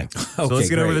goes. Okay. So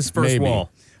let's get over great. this first Maybe. wall.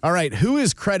 All right, who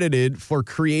is credited for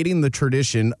creating the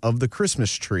tradition of the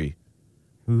Christmas tree?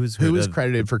 Who is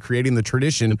credited for creating the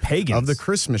tradition pagans. of the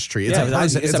Christmas tree? It's yeah, a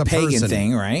person. it's a pagan person.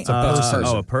 thing, right? It's a person.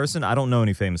 Oh, a person? I don't know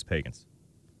any famous pagans.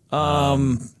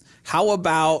 How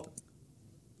about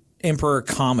Emperor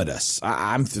Commodus?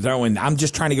 I'm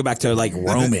just trying to go back to like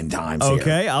Roman times. here.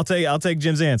 Okay, I'll take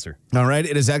Jim's answer. All right,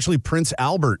 it is actually Prince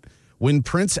Albert. when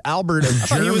Prince Albert of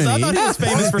Germany. I thought he was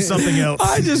famous for something else.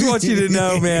 I just want you to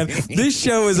know, man, this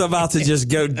show is about to just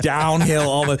go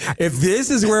downhill. If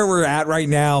this is where we're at right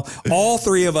now, all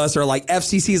three of us are like,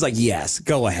 FCC is like, yes,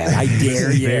 go ahead. I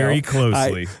dare you. Very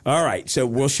closely. All right, so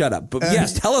we'll shut up. But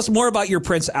yes, tell us more about your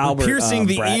Prince Albert. Piercing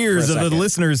the ears of the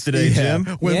listeners today, Jim.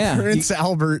 When Prince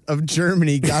Albert of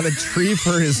Germany got a tree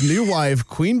for his new wife,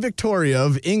 Queen Victoria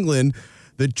of England,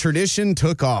 the tradition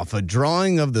took off. A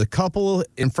drawing of the couple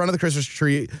in front of the Christmas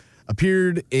tree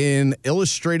appeared in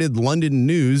Illustrated London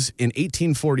News in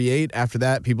 1848. After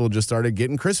that, people just started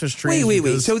getting Christmas trees.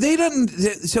 Wait. So they didn't.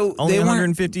 So only they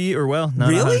 150 or well, not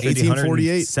really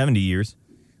 1848, 70 years.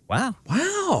 Wow.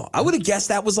 I would have guessed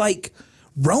that was like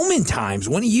Roman times.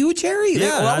 When you, Jerry?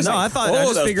 Yeah, I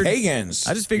just figured pagans.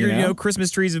 I just figured,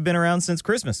 Christmas trees have been around since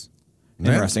Christmas.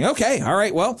 Interesting. Okay. All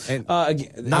right. Well, not a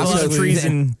lot of trees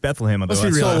in Bethlehem. So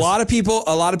a lot of people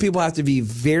have to be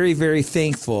very, very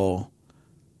thankful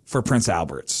for Prince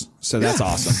Albert's. So that's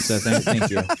awesome. So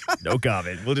thank you. No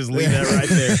comment. We'll just leave that right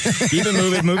there. Keep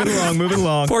it moving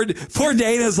along. Poor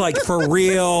Dana's like, for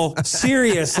real,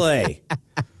 seriously.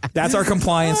 That's our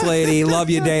compliance lady. Love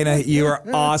you, Dana. You are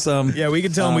awesome. Yeah, we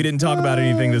can tell them we didn't talk about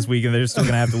anything this week, and they're still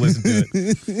going to have to listen to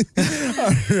it.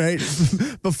 All right.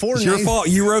 It's your fault.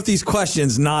 You wrote these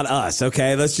questions, not us,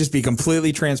 okay? Let's just be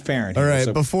completely transparent. All right.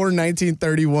 Before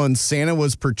 1931, Santa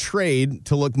was portrayed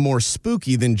to look more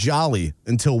spooky than jolly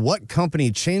until what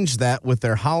company changed that with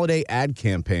their holiday ad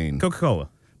campaign? Coca-Cola.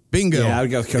 Bingo. Yeah, I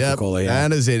would go Coca-Cola, yeah.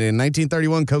 That is it. In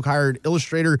 1931, Coke hired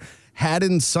illustrator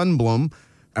Haddon Sundblom,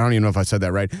 I don't even know if I said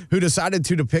that right, who decided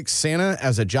to depict Santa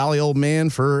as a jolly old man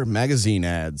for magazine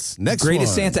ads.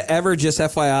 Greatest Santa ever, just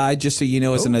FYI, just so you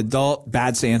know, as an adult,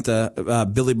 bad Santa,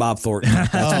 Billy Bob Thornton.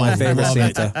 That's my favorite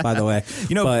Santa, by the way.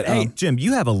 Hey, Jim,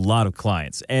 you have a lot of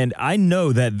clients, and I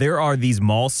know that there are these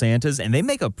mall Santas, and they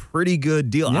make a pretty good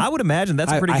deal. Yeah. I would imagine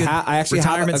that's a pretty good I actually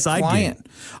retirement have a side client.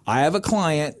 gig. I have a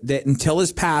client that until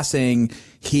his passing,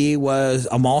 he was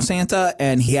a mall Santa,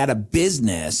 and he had a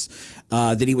business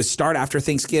that he would start after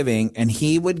Thanksgiving, and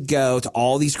he would go to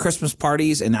all these Christmas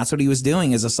parties, and that's what he was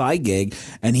doing as a side gig.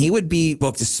 And he would be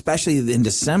booked, especially in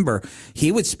December.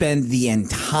 He would spend the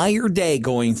entire day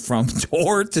going from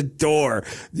door to door,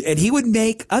 and he would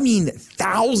make,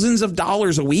 thousands of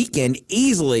dollars a weekend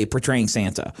easily portraying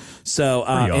Santa. So,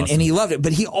 awesome. and he loved it.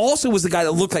 But he also was the guy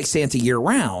that looked like Santa year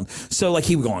round. So, like,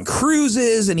 he would go on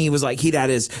cruises, and he was like, he'd have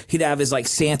his like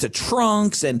Santa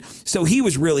trunks, and so he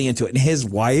was really into it. And his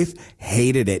wife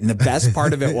hated it. And the best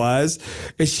part of it was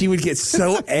she would get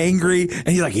so angry, and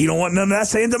he's like, you don't want none of that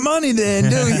Santa money then,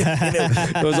 do you?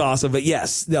 It was awesome. But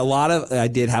yes, I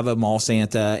did have a mall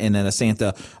Santa and then a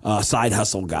Santa side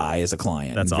hustle guy as a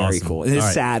client. That's very awesome. cool. And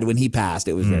it's sad when he passed.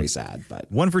 It was very sad.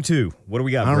 But 1 for 2. What do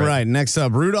we got? All Brett? right. Next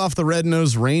up, Rudolph the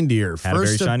Red-Nosed Reindeer. Had a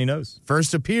very shiny nose.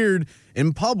 First appeared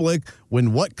in public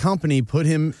when what company put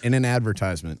him in an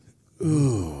advertisement?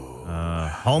 Ooh.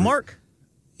 Hallmark?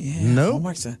 Yeah,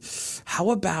 nope. How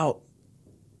about?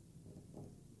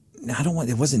 No, I don't want.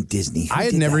 It wasn't Disney.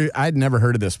 I'd never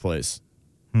heard of this place.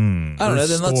 I don't know.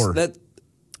 Then store. It's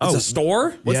a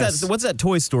store. What's that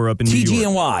toy store up in New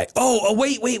York? TG&Y. Oh,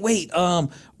 wait.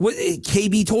 What?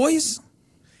 KB Toys?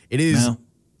 It is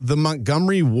the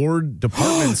Montgomery Ward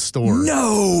department store.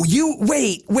 No, you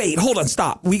wait. Hold on.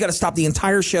 Stop. We got to stop the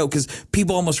entire show because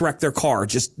people almost wrecked their car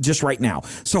just right now.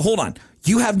 So hold on.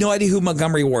 You have no idea who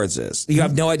Montgomery Wards is. You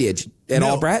have no idea at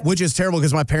all, Brett? Which is terrible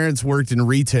because my parents worked in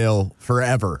retail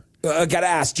forever. Gotta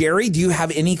ask, Jerry, do you have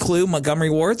any clue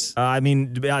Montgomery Wards? I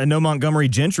know Montgomery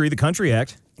Gentry, the Country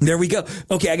Act. There we go.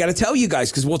 Okay, I got to tell you guys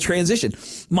because we'll transition.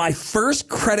 My first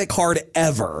credit card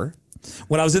ever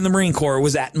when I was in the Marine Corps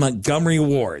was at Montgomery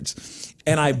Wards.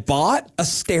 And I bought a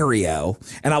stereo,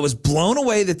 and I was blown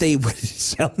away that they would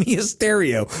sell me a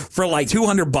stereo for like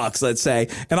 $200, let's say.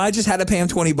 And I just had to pay them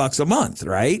 $20 a month,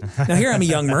 right? Now here I'm a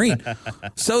young Marine.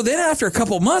 So then after a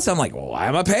couple of months, I'm like, well, why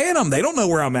am I paying them? They don't know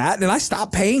where I'm at. And I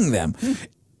stopped paying them.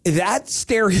 That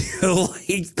stereo,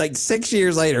 like 6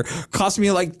 years later, cost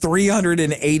me like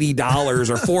 $380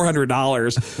 or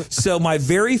 $400. So my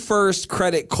very first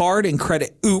credit card and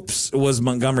credit oops was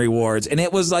Montgomery Ward's. And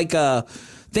it was like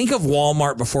think of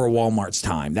Walmart before Walmart's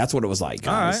time. That's what it was like,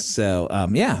 guys. All right. So,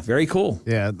 very cool.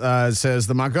 Yeah, it says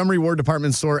the Montgomery Ward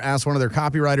department store asked one of their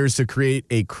copywriters to create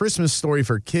a Christmas story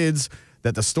for kids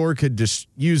that the store could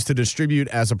use to distribute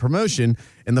as a promotion.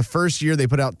 In the first year, they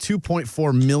put out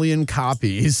 2.4 million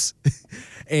copies.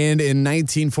 And in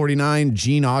 1949,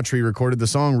 Gene Autry recorded the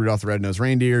song Rudolph the Red-Nosed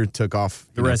Reindeer, took off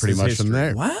the rest pretty is much history. from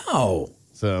there. Wow.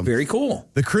 So very cool.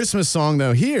 The Christmas song,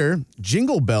 though, here,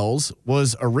 Jingle Bells,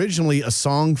 was originally a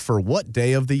song for what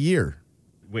day of the year?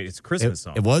 Wait, it's a Christmas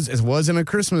song. It wasn't a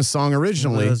Christmas song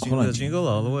originally. Jingle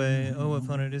all the way. Oh, what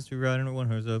fun it is to ride in a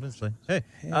one-horse open sleigh. Hey,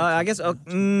 I guess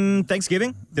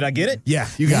Thanksgiving. Did I get it? Yeah,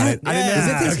 you got it. Is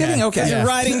it Thanksgiving? Okay. You're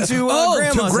riding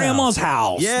to Grandma's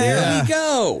house. Yeah. There we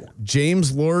go.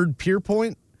 James Lord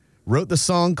Pierpoint wrote the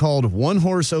song called One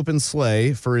Horse Open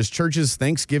Sleigh for his church's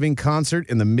Thanksgiving concert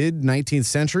in the mid-19th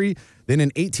century. Then in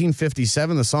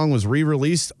 1857, the song was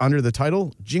re-released under the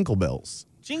title Jingle Bells.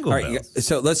 Jingle All right, bells.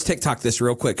 so let's TikTok this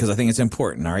real quick because I think it's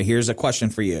important. All right, here's a question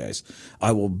for you guys.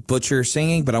 I will butcher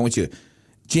singing, but I want you to.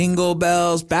 Jingle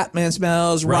bells, Batman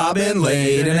smells, Robin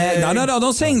laid an egg. No,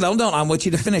 don't sing, though. Don't. I want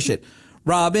you to finish it.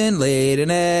 Robin laid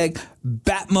an egg,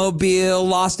 Batmobile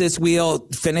lost its wheel.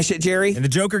 Finish it, Jerry. And the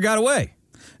Joker got away.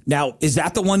 Now, is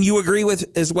that the one you agree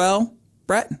with as well,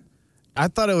 Brett? I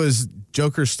thought it was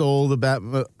Joker stole the bat.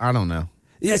 I don't know.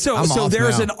 Yeah, so I'm off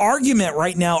there's now. an argument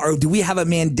right now, or do we have a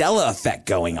Mandela effect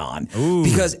going on? Ooh.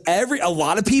 Because a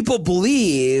lot of people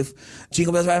believe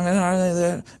Jingle Bells,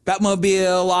 Batmobile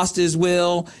lost his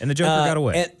will, And the Joker got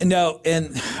away. And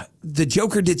the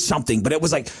Joker did something, but it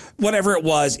was like whatever it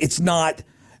was. It's not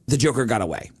the Joker got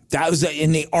away. That was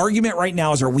in the argument right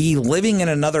now is, are we living in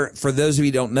another, for those of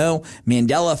you who don't know,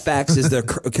 Mandela effects is the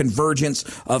convergence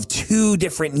of two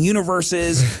different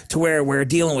universes to where we're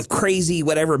dealing with crazy,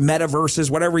 whatever,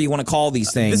 metaverses, whatever you want to call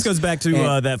these things. This goes back to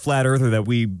that flat earther that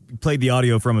we played the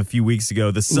audio from a few weeks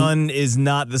ago. The sun is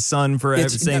not the sun for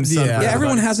same sun. Yeah,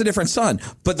 everyone has a different sun.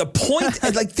 But the point,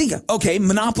 okay,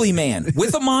 Monopoly Man,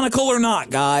 with a monocle or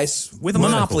not, guys? With a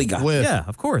Monopoly guy. Yeah,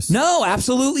 of course. No,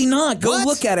 absolutely not. Go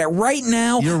look at it right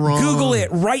now. You're wrong. Google it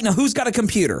right now. Who's got a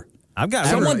computer? I've got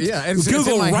Someone it's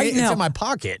Google in my right now. It's in my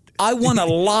pocket. I want a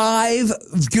live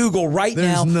Google right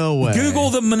now. There's no way.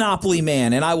 Google the Monopoly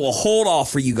Man, and I will hold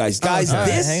off for you guys. Guys, Okay.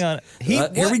 this. Hang on.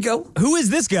 Here we go. Who is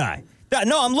this guy?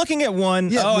 No, I'm looking at one.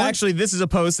 Yeah, Actually, this is a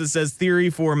post that says Theory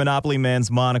for Monopoly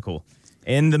Man's Monocle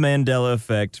in the Mandela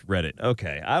Effect Reddit.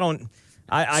 Okay.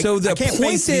 I So the can't point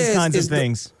face these kinds of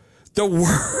things. The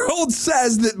world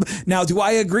says that. Now, do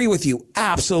I agree with you?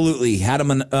 Absolutely. Had a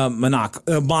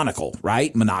monocle,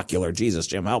 right? Monocular. Jesus,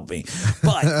 Jim, help me.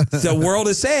 But the world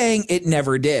is saying it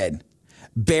never did.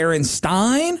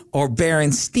 Berenstein or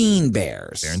Berenstein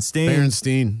Bears?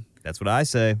 Berenstein. That's what I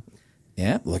say.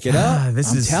 Yeah, look it up. I'm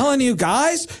telling you,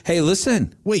 guys. Hey,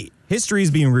 listen. Wait,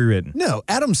 History's being rewritten. no.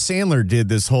 Adam Sandler did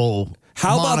this whole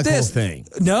How about monocle this thing.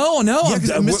 No. Yeah,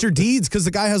 Mr. Deeds, because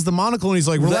the guy has the monocle and he's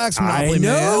like, relax, Monopoly I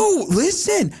know. Man.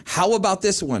 Listen. How about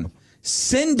this one?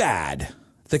 Sinbad,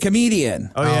 the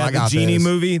comedian. Oh, yeah, I the got Genie this.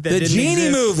 movie. That The didn't Genie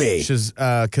exist.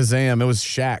 movie. Kazam. It was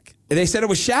Shaq. They said it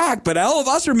was Shaq, but all of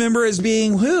us remember as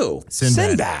being who?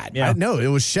 Sinbad. Yeah. No, it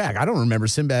was Shaq. I don't remember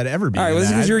Sinbad ever being All right, well, that.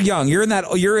 because you're young. You're in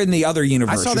the other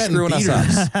universe. I saw You're that in screwing us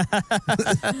theaters.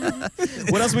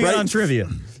 up. What else we got on trivia?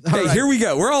 Hey, here we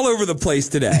go. We're all over the place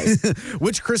today.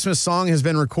 Which Christmas song has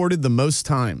been recorded the most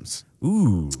times?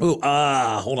 Ooh. hold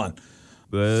on. Hold on.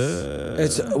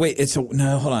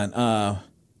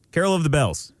 Carol of the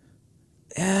Bells.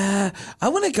 I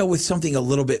want to go with something a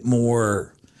little bit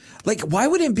more. Like, why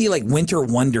wouldn't it be like Winter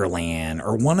Wonderland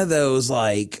or one of those yeah,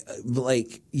 I'm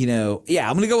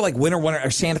going to go like Winter Wonder or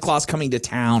Santa Claus Coming to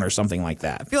Town or something like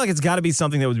that. I feel like it's got to be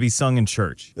something that would be sung in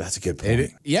church. That's a good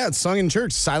point. It's sung in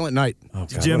church. Silent Night. Oh,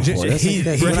 God, Jim, what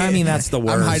a horror. I mean, that's the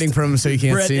worst. I'm hiding from him so you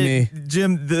can't Brett, see me.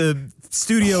 Jim, the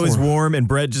studio is warm, and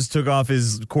Brett just took off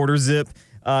his quarter zip.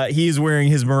 He is wearing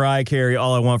his Mariah Carey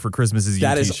 "All I Want for Christmas Is You"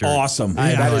 That is t-shirt. awesome. I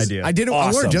had That no is- idea. I did it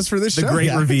Awesome. just for this The show. great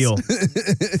guys. reveal.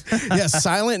 Yes,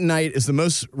 Silent Night is the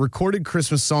most recorded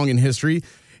Christmas song in history.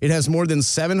 It has more than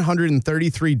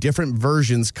 733 different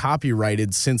versions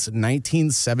copyrighted since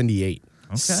 1978.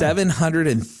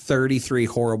 733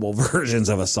 horrible versions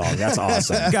of a song. That's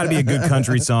awesome. It's got to be a good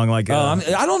country song like.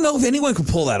 I don't know if anyone could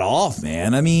pull that off,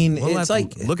 man. I mean, we'll it's have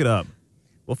like to look it up.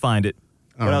 We'll find it.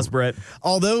 What else, Brett?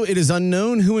 Although it is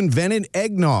unknown who invented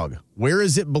eggnog, where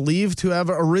is it believed to have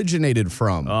originated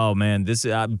from? Oh man, this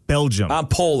Belgium.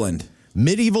 Poland.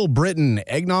 Medieval Britain,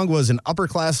 eggnog was an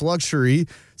upper-class luxury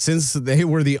since they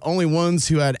were the only ones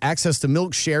who had access to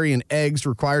milk, sherry, and eggs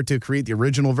required to create the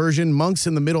original version. Monks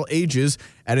in the Middle Ages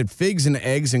added figs and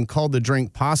eggs and called the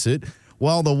drink posset,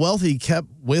 while the wealthy kept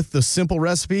with the simple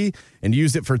recipe and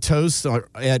used it for toast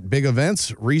at big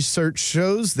events. Research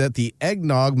shows that the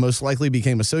eggnog most likely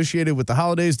became associated with the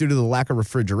holidays due to the lack of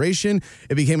refrigeration.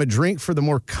 It became a drink for the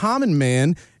more common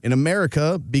man in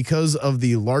America because of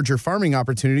the larger farming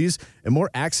opportunities and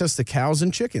more access to cows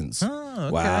and chickens.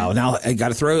 Wow. Now, I got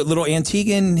to throw a little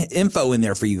Antiguan info in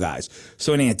there for you guys.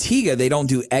 So in Antigua, they don't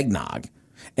do eggnog.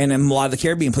 And in a lot of the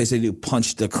Caribbean places, they do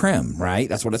punch de creme, right?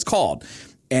 That's what it's called.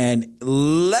 And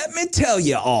let me tell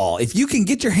you all, if you can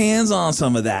get your hands on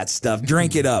some of that stuff,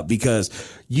 drink it up, because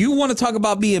you want to talk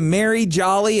about being merry,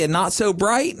 jolly, and not so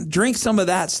bright, drink some of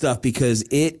that stuff, because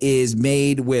it is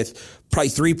made with probably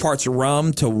 3 parts of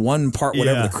rum to 1 part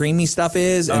whatever the creamy stuff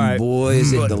is, and boy,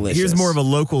 is it delicious. Here's more of a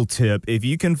local tip. If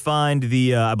you can find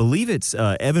the, I believe it's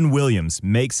Evan Williams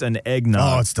makes an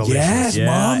eggnog. Oh, it's delicious. Yes,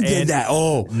 Mom did that.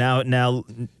 Oh. Now,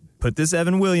 put this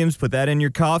Evan Williams, put that in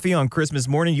your coffee on Christmas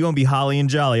morning. You're going to be holly and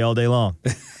jolly all day long.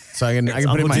 So I can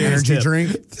put in my energy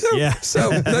drink. So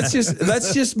let's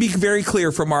just be very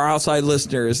clear from our outside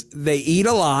listeners. They eat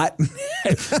a lot.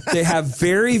 They have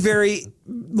very, very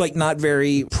not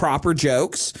very proper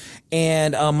jokes.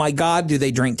 And my God, do they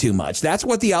drink too much? That's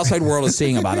what the outside world is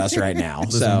seeing about us right now.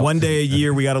 Listen, one day a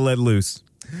year we got to let loose.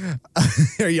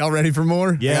 Are y'all ready for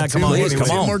more? Yeah, come on.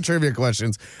 Two more trivia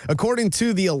questions. According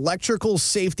to the Electrical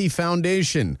Safety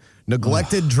Foundation,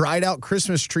 neglected, dried out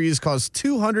Christmas trees cause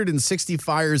 260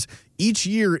 fires each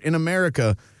year in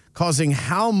America, causing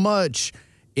how much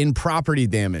in property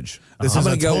damage? This is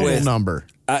a total number.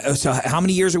 So how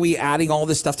many years are we adding all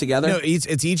this stuff together? No,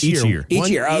 it's each year. Each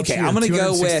year. Okay, I'm going to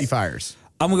go with fires.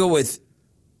 I'm going to go with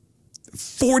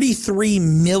 $43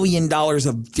 million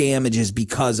of damages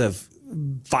because of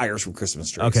fires from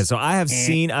Christmas trees. Okay, so I have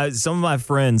seen some of my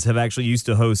friends have actually used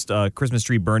to host Christmas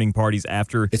tree burning parties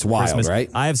after it's wild, Christmas. Right?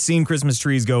 I have seen Christmas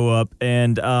trees go up,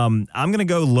 and I'm going to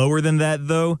go lower than that,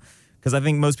 though, because I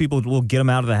think most people will get them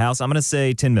out of the house. I'm going to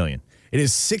say $10 million. It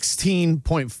is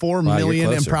 $16.4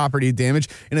 million in property damage.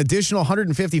 An additional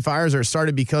 150 fires are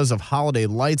started because of holiday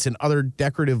lights and other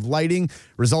decorative lighting,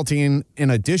 resulting in an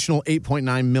additional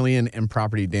 $8.9 million in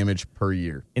property damage per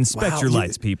year. Inspect your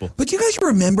lights, people. But you guys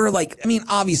remember,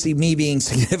 obviously me being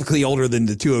significantly older than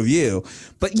the two of you,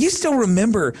 but you still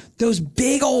remember those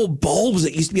big old bulbs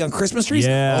that used to be on Christmas trees?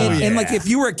 Yeah. And if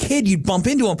you were a kid, you'd bump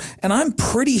into them. And I'm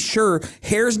pretty sure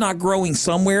hair's not growing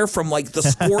somewhere from the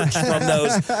scorch from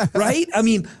those, right? I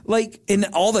mean, and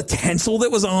all the tinsel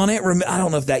that was on it. I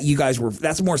don't know if that you guys were,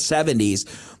 that's more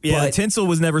 70s. Yeah, but tinsel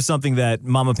was never something that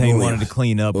Mama Payne wanted to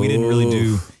clean up. We didn't really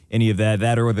do any of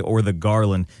that or the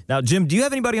garland. Now, Jim, do you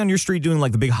have anybody on your street doing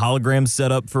the big hologram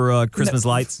setup for Christmas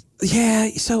lights? Yeah,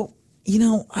 so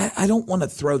I don't want to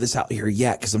throw this out here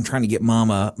yet because I'm trying to get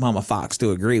Mama Fox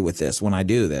to agree with this when I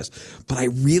do this. But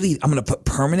I'm going to put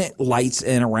permanent lights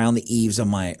in around the eaves of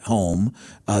my home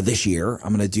this year.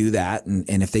 I'm going to do that.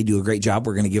 And if they do a great job,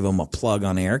 we're going to give them a plug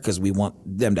on air because we want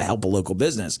them to help a local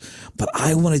business. But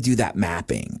I want to do that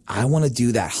mapping. I want to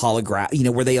do that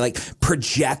holograph, where they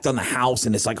project on the house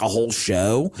and it's like a whole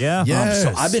show. Yeah. Yes.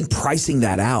 So I've been pricing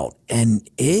that out, and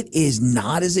it is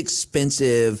not as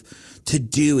expensive to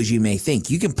do as you may think.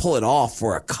 You can pull it off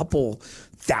for a couple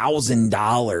 $1,000.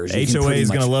 HOA is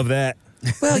going to love that.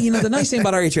 Well, the nice thing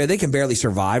about our HOA, they can barely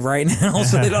survive right now,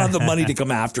 so they don't have the money to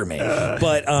come after me.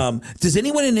 But does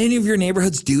anyone in any of your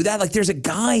neighborhoods do that? There's a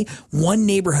guy one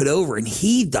neighborhood over, and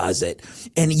he does it.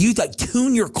 And you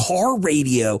tune your car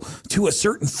radio to a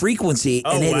certain frequency,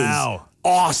 and it is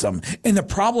awesome. And the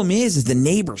problem is the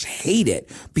neighbors hate it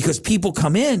because people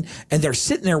come in and they're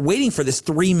sitting there waiting for this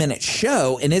 3-minute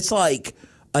show, and it's like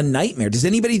a nightmare. Does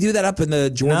anybody do that up in the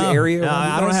Georgia area? No,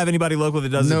 I don't have anybody local that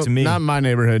does it to me. Not in my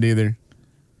neighborhood either.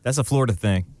 That's a Florida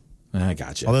thing. I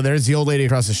gotcha. Although there's the old lady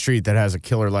across the street that has a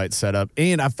killer light set up.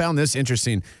 And I found this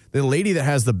interesting. The lady that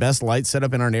has the best light set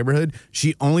up in our neighborhood,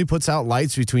 she only puts out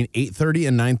lights between 8:30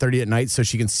 and 9:30 at night so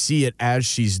she can see it as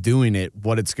she's doing it,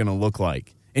 what it's going to look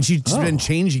like. And she's been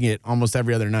changing it almost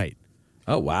every other night.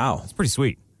 Oh, wow. It's pretty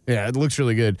sweet. Yeah, it looks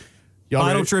really good.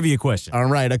 Final trivia question. All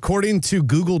right. According to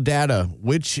Google data,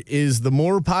 which is the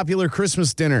more popular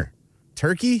Christmas dinner,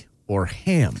 turkey or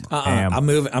ham? Ham.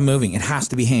 I'm moving. It has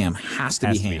to be ham. Has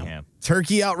to be ham.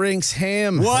 Turkey outranks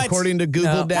ham, What? according to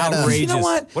Google data. Outrageous. You know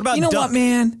what? What about what, duck?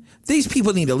 man? These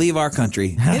people need to leave our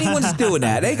country. Anyone's doing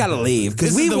that, they got to leave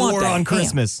because we the want war that on ham.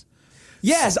 Christmas.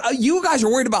 Yes, you guys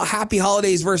are worried about happy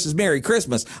holidays versus Merry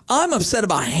Christmas. I'm upset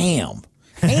about ham.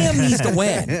 Ham needs to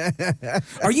win.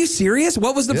 Are you serious?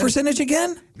 What was the percentage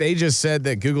again? They just said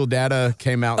that Google data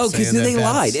came out. Oh, because they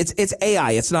lied. It's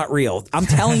AI. It's not real. I'm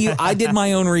telling you, I did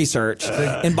my own research,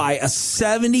 and by a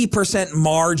 70%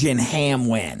 margin, ham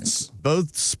wins.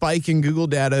 Both spike in Google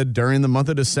data during the month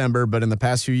of December, but in the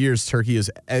past few years, turkey has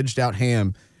edged out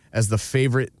ham as the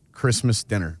favorite Christmas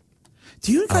dinner.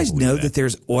 Do you guys know that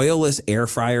there's oilless air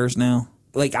fryers now?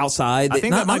 Outside? I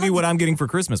think that might be what I'm getting for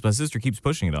Christmas. My sister keeps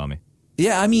pushing it on me.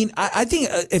 Yeah, I mean, I think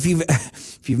if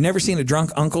you've never seen a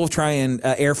drunk uncle try and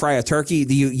air fry a turkey,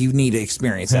 you need to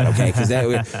experience that, okay?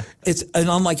 Because it's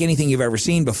unlike anything you've ever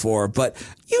seen before. But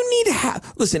you need to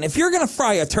listen. If you're gonna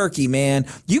fry a turkey, man,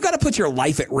 you got to put your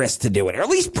life at risk to do it, or at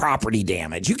least property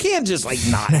damage. You can't just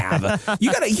not have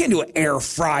you can't do an air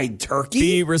fried turkey.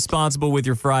 Be responsible with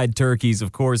your fried turkeys.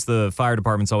 Of course, the fire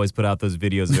departments always put out those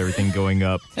videos of everything going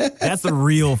up. That's the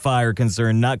real fire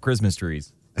concern, not Christmas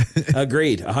trees.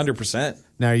 Agreed, 100%.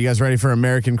 Now, are you guys ready for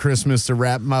American Christmas to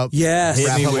wrap up? Yes.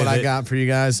 Wrap up what I it. got for you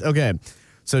guys? Okay.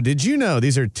 So did you know,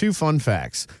 these are 2 fun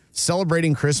facts.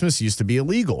 Celebrating Christmas used to be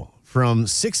illegal. From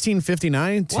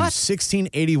 1659 to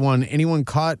 1681, anyone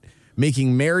caught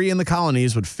making merry in the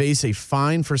colonies would face a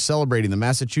fine for celebrating. The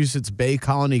Massachusetts Bay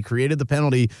Colony created the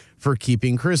penalty for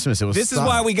keeping Christmas. This is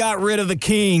why we got rid of the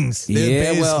kings.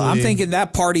 Yeah, well, I'm thinking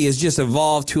that party has just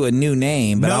evolved to a new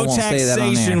name, but I No won't say that on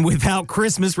taxation there. without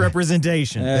Christmas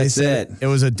representation. That's it. It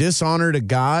was a dishonor to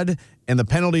God, and the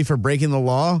penalty for breaking the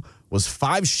law was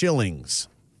 5 shillings.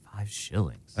 5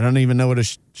 shillings. I don't even know what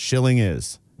a shilling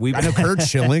is. I know Kurt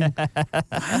Schilling.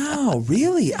 Wow,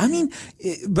 really? I mean,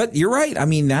 but you're right. I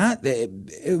mean,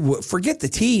 forget the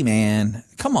tea, man.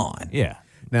 Come on. Yeah.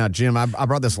 Now, Jim, I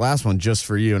brought this last one just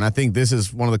for you, and I think this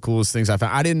is one of the coolest things I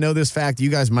found. I didn't know this fact. You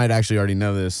guys might actually already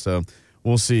know this, so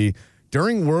we'll see.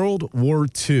 During World War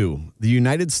II, the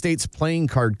United States Playing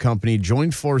Card Company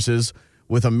joined forces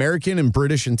with American and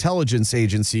British intelligence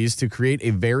agencies to create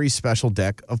a very special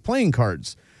deck of playing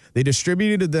cards. They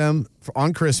distributed them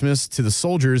on Christmas to the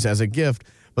soldiers as a gift,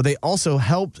 but they also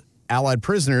helped Allied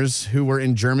prisoners who were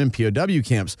in German POW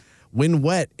camps. When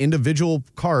wet, individual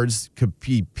cards could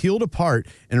be peeled apart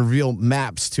and reveal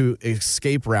maps to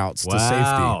escape routes to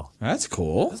safety. That's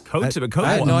cool. Code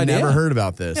I had no idea. Never heard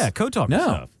about this. Yeah, code talk No.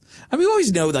 stuff. I mean, we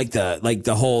always know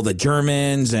the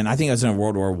Germans, and I think it was in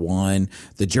World War I.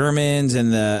 The Germans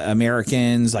and the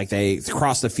Americans, they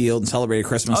crossed the field and celebrated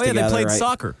Christmas Oh, yeah, together. they played right?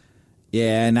 soccer.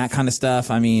 Yeah, and that kind of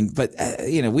stuff. I mean, but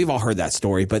we've all heard that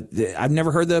story, but I've never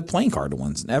heard the playing card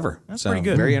ones, never. That's pretty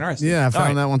good. Very interesting. Yeah, I found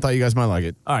right. that one. Thought you guys might like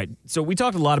it. All right, so we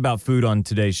talked a lot about food on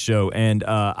today's show, and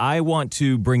I want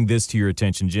to bring this to your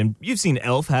attention, Jim. You've seen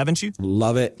Elf, haven't you?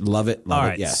 Love it, love it, love All it.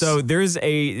 right, Yes. so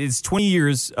it's 20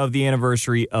 years of the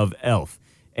anniversary of Elf.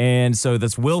 And so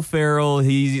that's Will Ferrell.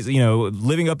 He's,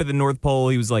 living up at the North Pole.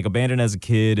 He was abandoned as a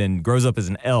kid and grows up as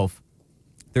an elf.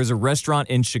 There's a restaurant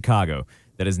in Chicago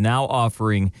that is now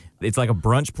offering, it's like a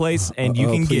brunch place, and you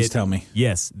can please get, tell me.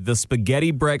 Yes, the spaghetti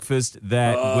breakfast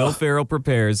that Will Ferrell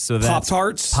prepares. So that's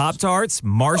Pop-Tarts,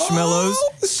 marshmallows,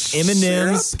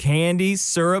 M&Ms, candy,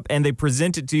 syrup, and they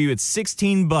present it to you at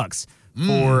 $16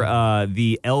 for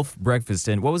the Elf breakfast.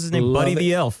 And what was his name? Love Buddy it.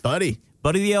 the Elf. Buddy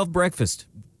the Elf breakfast.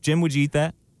 Jim, would you eat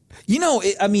that?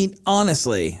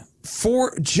 Honestly,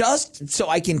 for just so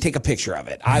I can take a picture of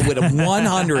it, I would have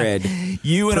 100.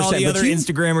 You and all the other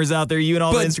Instagrammers out there, you and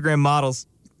all the Instagram models.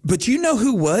 But you know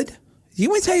who would?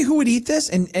 You want to tell you who would eat this?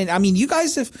 And I mean, you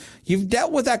guys you've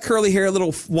dealt with that curly hair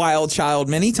little wild child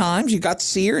many times. You got to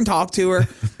see her and talk to her.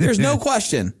 There's no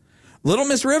question. Little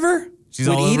Miss River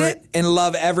would eat it and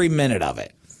love every minute of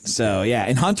it. So yeah,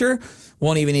 and Hunter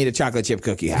won't even eat a chocolate chip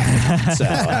cookie. So,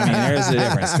 I mean, there's a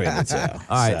difference between the two.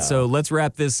 All right, so let's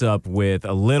wrap this up with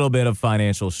a little bit of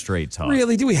financial straight talk.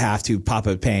 Really? Do we have to,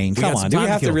 Papa Payne? Come on. Do we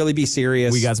have to really be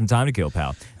serious? We got some time to kill,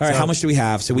 pal. All right, how much do we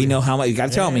have? So we know how much. You got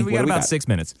to tell me. We got about 6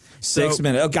 minutes. 6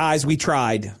 minutes. Oh, guys, we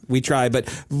tried,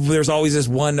 but there's always this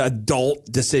one adult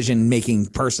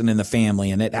decision-making person in the family,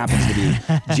 and it happens to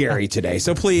be Jerry today.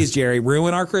 So please, Jerry,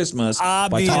 ruin our Christmas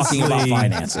by talking about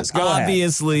finances. Go ahead.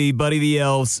 Obviously, Buddy the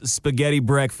Elf's spaghetti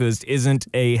breakfast isn't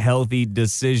a healthy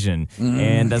decision,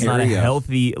 and that's not a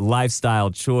healthy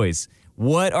lifestyle choice.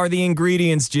 What are the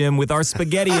ingredients, Jim, with our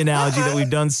spaghetti analogy that we've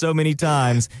done so many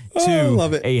times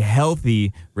to a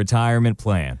healthy retirement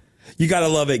plan? You got to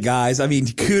love it, guys. I mean,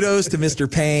 kudos to Mr.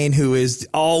 Payne, who is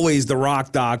always the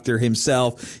rock doctor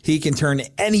himself. He can turn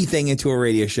anything into a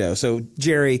radio show. So,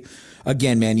 Jerry,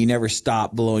 again, man, you never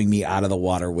stop blowing me out of the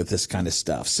water with this kind of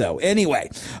stuff. So anyway,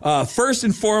 first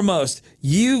and foremost,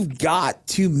 you've got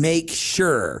to make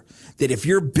sure that if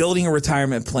you're building a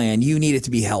retirement plan, you need it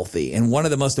to be healthy. And one of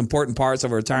the most important parts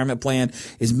of a retirement plan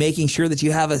is making sure that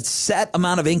you have a set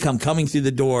amount of income coming through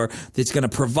the door that's going to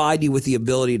provide you with the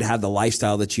ability to have the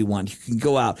lifestyle that you want. You can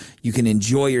go out, you can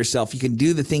enjoy yourself, you can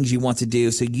do the things you want to do.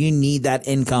 So you need that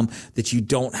income that you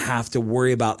don't have to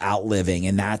worry about outliving.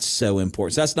 And that's so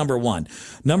important. So that's number one. one.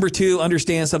 Number two,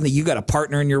 understand something. You got a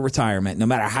partner in your retirement. No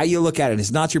matter how you look at it,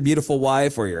 it's not your beautiful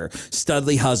wife or your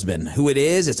studly husband. Who it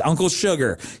is, it's Uncle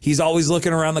Sugar. He's always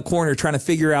looking around the corner trying to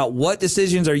figure out what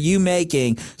decisions are you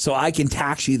making so I can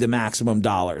tax you the maximum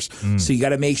dollars. So you got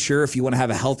to make sure if you want to have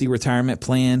a healthy retirement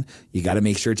plan, you got to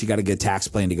make sure that you got a good tax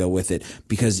plan to go with it,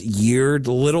 because your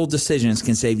little decisions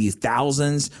can save you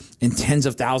thousands and tens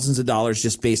of thousands of dollars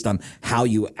just based on how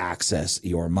you access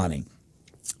your money.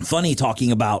 Funny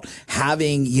talking about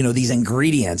having, these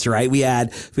ingredients, right? We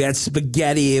had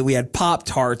spaghetti, we had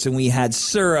Pop-Tarts, and we had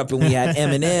syrup, and we had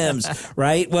M&Ms,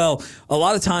 right? Well, a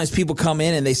lot of times people come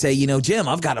in and they say, Jim,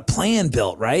 I've got a plan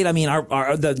built, right? I mean,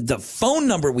 the phone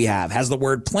number we have has the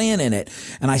word plan in it.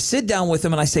 And I sit down with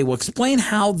them and I say, well, explain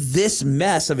how this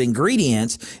mess of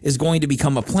ingredients is going to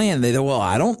become a plan. And they go, well,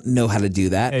 I don't know how to do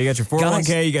that. Yeah, you got your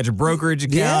 401k, you got your brokerage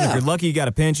account. Yeah. If you're lucky, you got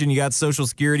a pension, you got Social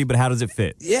Security, but how does it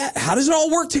fit? Yeah, how does it all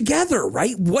work together,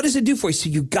 right? What does it do for you? So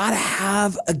you got to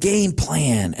have a game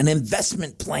plan, an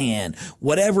investment plan,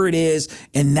 whatever it is.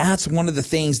 And that's one of the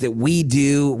things that we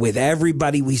do with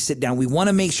everybody. We sit down. We want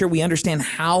to make sure we understand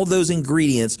how those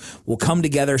ingredients will come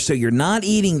together. So you're not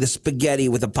eating the spaghetti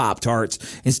with the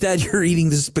Pop-Tarts. Instead, you're eating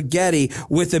the spaghetti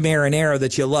with the marinara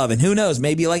that you love. And who knows,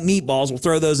 maybe you like meatballs. We'll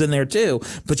throw those in there too.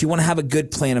 But you want to have a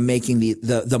good plan of making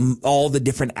the all the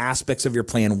different aspects of your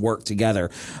plan work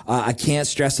together. I can't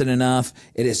stress it enough.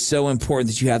 It is so important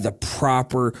that you have the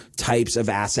proper types of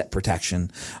asset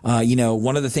protection.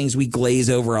 One of the things we glaze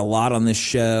over a lot on this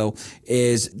show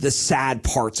is the sad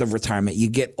parts of retirement. You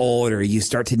get older, you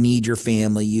start to need your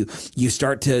family, you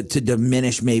start to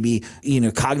diminish, maybe,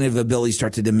 cognitive abilities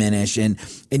start to diminish, and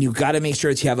you've got to make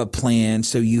sure that you have a plan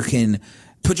so you can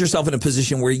put yourself in a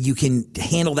position where you can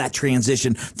handle that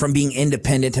transition from being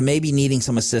independent to maybe needing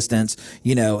some assistance.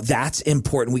 That's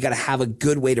important. We got to have a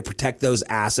good way to protect those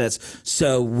assets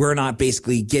so we're not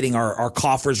basically getting our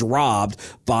coffers robbed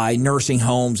by nursing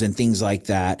homes and things like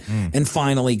that. And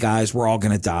finally, guys, we're all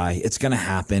going to die. It's going to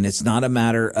happen. It's not a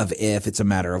matter of if, it's a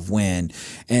matter of when.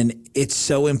 And it's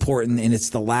so important. And it's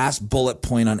the last bullet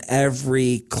point on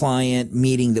every client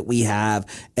meeting that we have.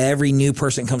 Every new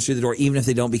person comes through the door, even if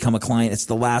they don't become a client,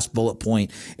 it's the last bullet point,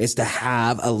 is to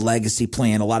have a legacy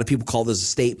plan. A lot of people call those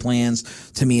estate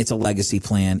plans. To me, it's a legacy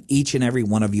plan. Each and every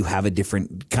one of you have a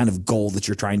different kind of goal that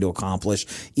you're trying to accomplish.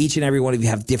 Each and every one of you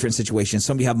have different situations.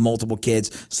 Some of you have multiple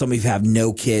kids. Some of you have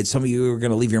no kids. Some of you are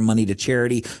going to leave your money to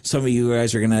charity. Some of you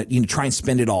guys are going to try and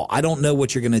spend it all. I don't know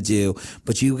what you're going to do,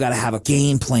 but you got to have a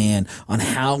game plan on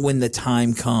how, when the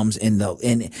time comes and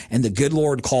the good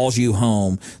Lord calls you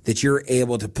home, that you're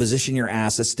able to position your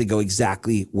assets to go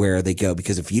exactly where they go.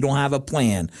 Because if you don't have a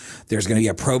plan, there's going to be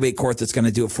a probate court that's going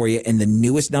to do it for you. And the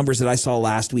newest numbers that I saw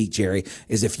last week, Jerry,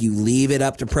 is if you leave it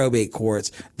up to probate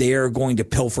courts, they are going to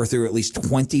pilfer through at least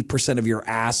 20% of your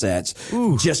assets.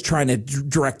 Ooh. Just trying to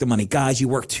direct the money. Guys, you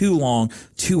work too long,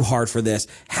 too hard for this.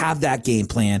 Have that game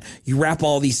plan. You wrap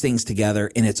all these things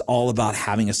together, and it's all about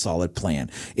having a solid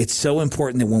plan. It's so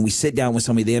important that when we sit down with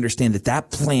somebody, they understand that that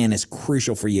plan is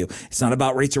crucial for you. It's not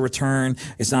about rates of return.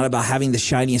 It's not about having the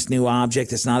shiniest new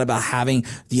object. It's not about having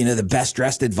the best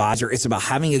dressed advisor. It's about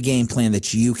having a game plan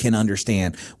that you can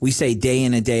understand. We say day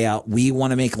in and day out, we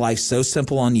want to make life so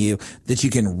simple on you that you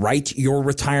can write your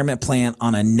retirement plan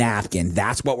on a napkin.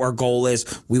 That's what our goal is.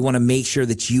 We want to make sure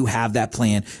that you have that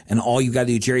plan. And all you got to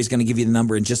do, Jerry's going to give you the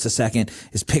number in just a second,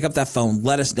 is pick up that phone.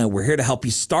 Let us know. We're here to help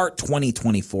you start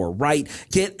 2024 right.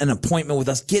 Get an appointment with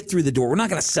us. Get through the door. We're not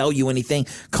going to sell you anything.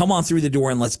 Come on through the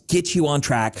door and let's get you on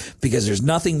track, because there's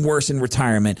nothing worse in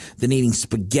retirement than eating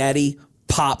spaghetti,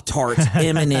 Pop-Tarts,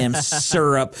 M&M's,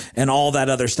 syrup, and all that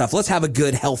other stuff. Let's have a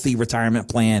good, healthy retirement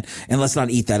plan, and let's not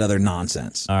eat that other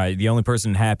nonsense. All right. The only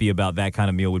person happy about that kind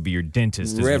of meal would be your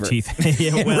dentist. River.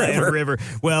 Yeah, well, River.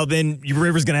 Well, then your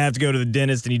River's going to have to go to the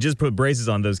dentist, and you just put braces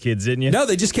on those kids, didn't you? No,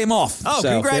 they just came off. Oh,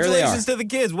 so congratulations to the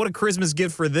kids. What a Christmas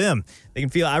gift for them. They can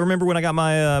feel. I remember when I got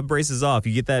my braces off,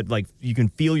 you get that, you can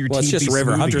feel your teeth. Well, it's just be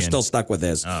River. Hunter's again. Still stuck with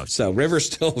his. Oh, so River's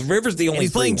the only. And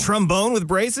he's playing trombone with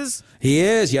braces? He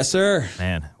is, yes, sir.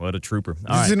 Man, what a trooper.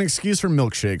 This is an excuse for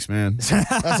milkshakes, man.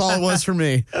 That's all it was for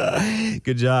me.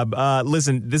 Good job.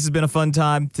 Listen, this has been a fun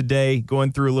time today,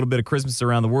 going through a little bit of Christmas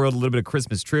around the world, a little bit of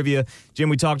Christmas trivia. Jim,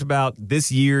 we talked about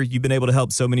this year, you've been able to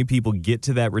help so many people get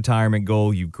to that retirement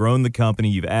goal. You've grown the company.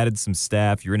 You've added some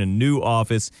staff. You're in a new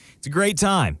office. It's a great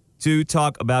time to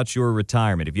talk about your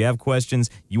retirement. If you have questions,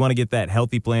 you want to get that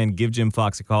healthy plan, give Jim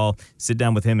Fox a call. Sit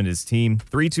down with him and his team.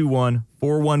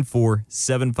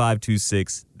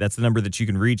 321-414-7526. That's the number that you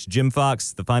can reach Jim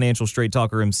Fox, the financial straight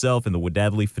talker himself, in the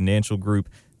Wadadley Financial Group.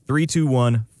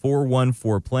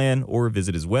 321-414-PLAN, or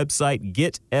visit his website,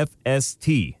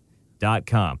 getfst.com.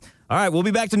 All right, we'll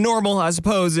be back to normal, I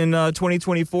suppose, in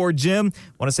 2024. Jim,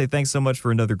 want to say thanks so much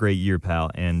for another great year, pal.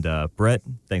 And Brett,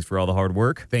 thanks for all the hard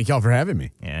work. Thank y'all for having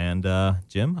me. And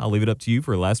Jim, I'll leave it up to you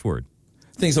for a last word.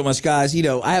 Thanks so much, guys. You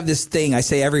know, I have this thing I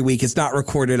say every week. It's not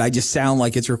recorded. I just sound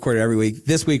like it's recorded every week.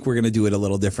 This week, we're going to do it a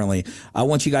little differently. I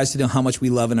want you guys to know how much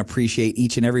we love and appreciate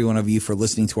each and every one of you for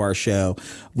listening to our show.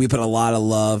 We put a lot of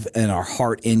love and our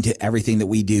heart into everything that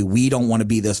we do. We don't want to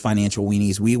be those financial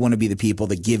weenies. We want to be the people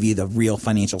that give you the real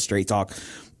financial straight talk.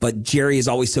 But Jerry is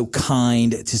always so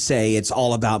kind to say it's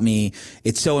all about me.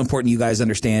 It's so important you guys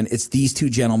understand. It's these two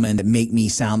gentlemen that make me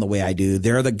sound the way I do.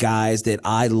 They're the guys that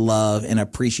I love and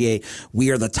appreciate.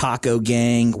 We are the taco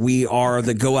gang. We are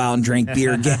the go out and drink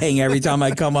beer gang. Every time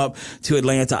I come up to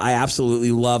Atlanta, I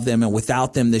absolutely love them. And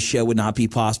without them, this show would not be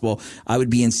possible. I would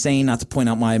be insane not to point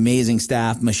out my amazing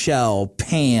staff, Michelle,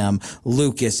 Pam,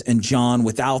 Lucas, and John.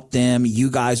 Without them, you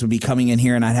guys would be coming in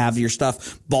here and I'd have your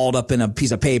stuff balled up in a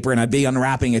piece of paper and I'd be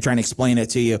unwrapping it, trying to explain it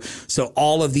to you. So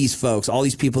all of these folks, all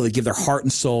these people that give their heart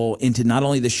and soul into not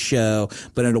only the show,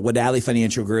 but into Wadadley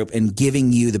Financial Group and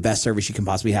giving you the best service you can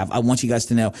possibly have. I want you guys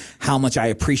to know how much I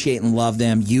appreciate and love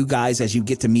them. You guys, as you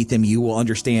get to meet them, you will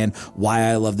understand why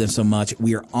I love them so much.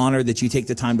 We are honored that you take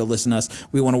the time to listen to us.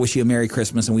 We want to wish you a Merry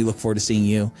Christmas and we look forward to seeing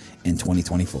you in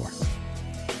 2024.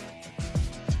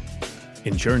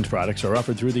 Insurance products are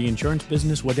offered through the insurance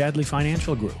business Wadadley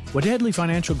Financial Group. Wadadley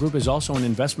Financial Group is also an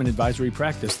investment advisory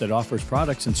practice that offers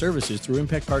products and services through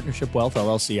Impact Partnership Wealth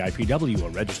LLC IPW, a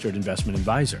registered investment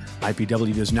advisor.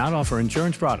 IPW does not offer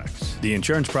insurance products. The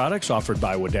insurance products offered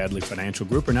by Wadadley Financial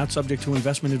Group are not subject to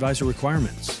investment advisor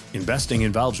requirements. Investing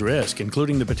involves risk,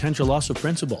 including the potential loss of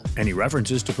principal. Any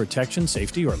references to protection,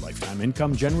 safety, or lifetime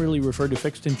income generally refer to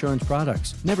fixed insurance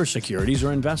products, never securities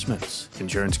or investments.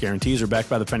 Insurance guarantees are backed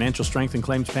by the financial strength and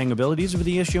claims paying abilities of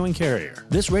the issuing carrier.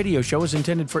 This radio show is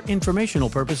intended for informational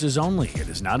purposes only. It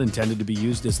is not intended to be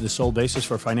used as the sole basis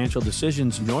for financial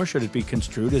decisions, nor should it be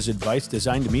construed as advice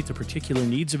designed to meet the particular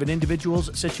needs of an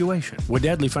individual's situation.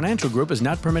 Wadadley Financial Group is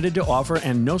not permitted to offer,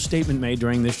 and no statement made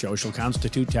during this show shall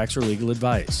constitute tax or legal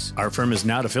advice. Our firm is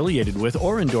not affiliated with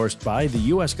or endorsed by the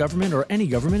U.S. government or any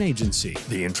government agency.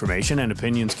 The information and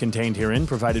opinions contained herein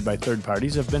provided by third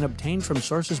parties have been obtained from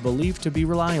sources believed to be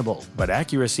reliable, but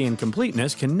accuracy and completeness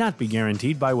cannot be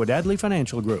guaranteed by Wadadley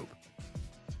Financial Group.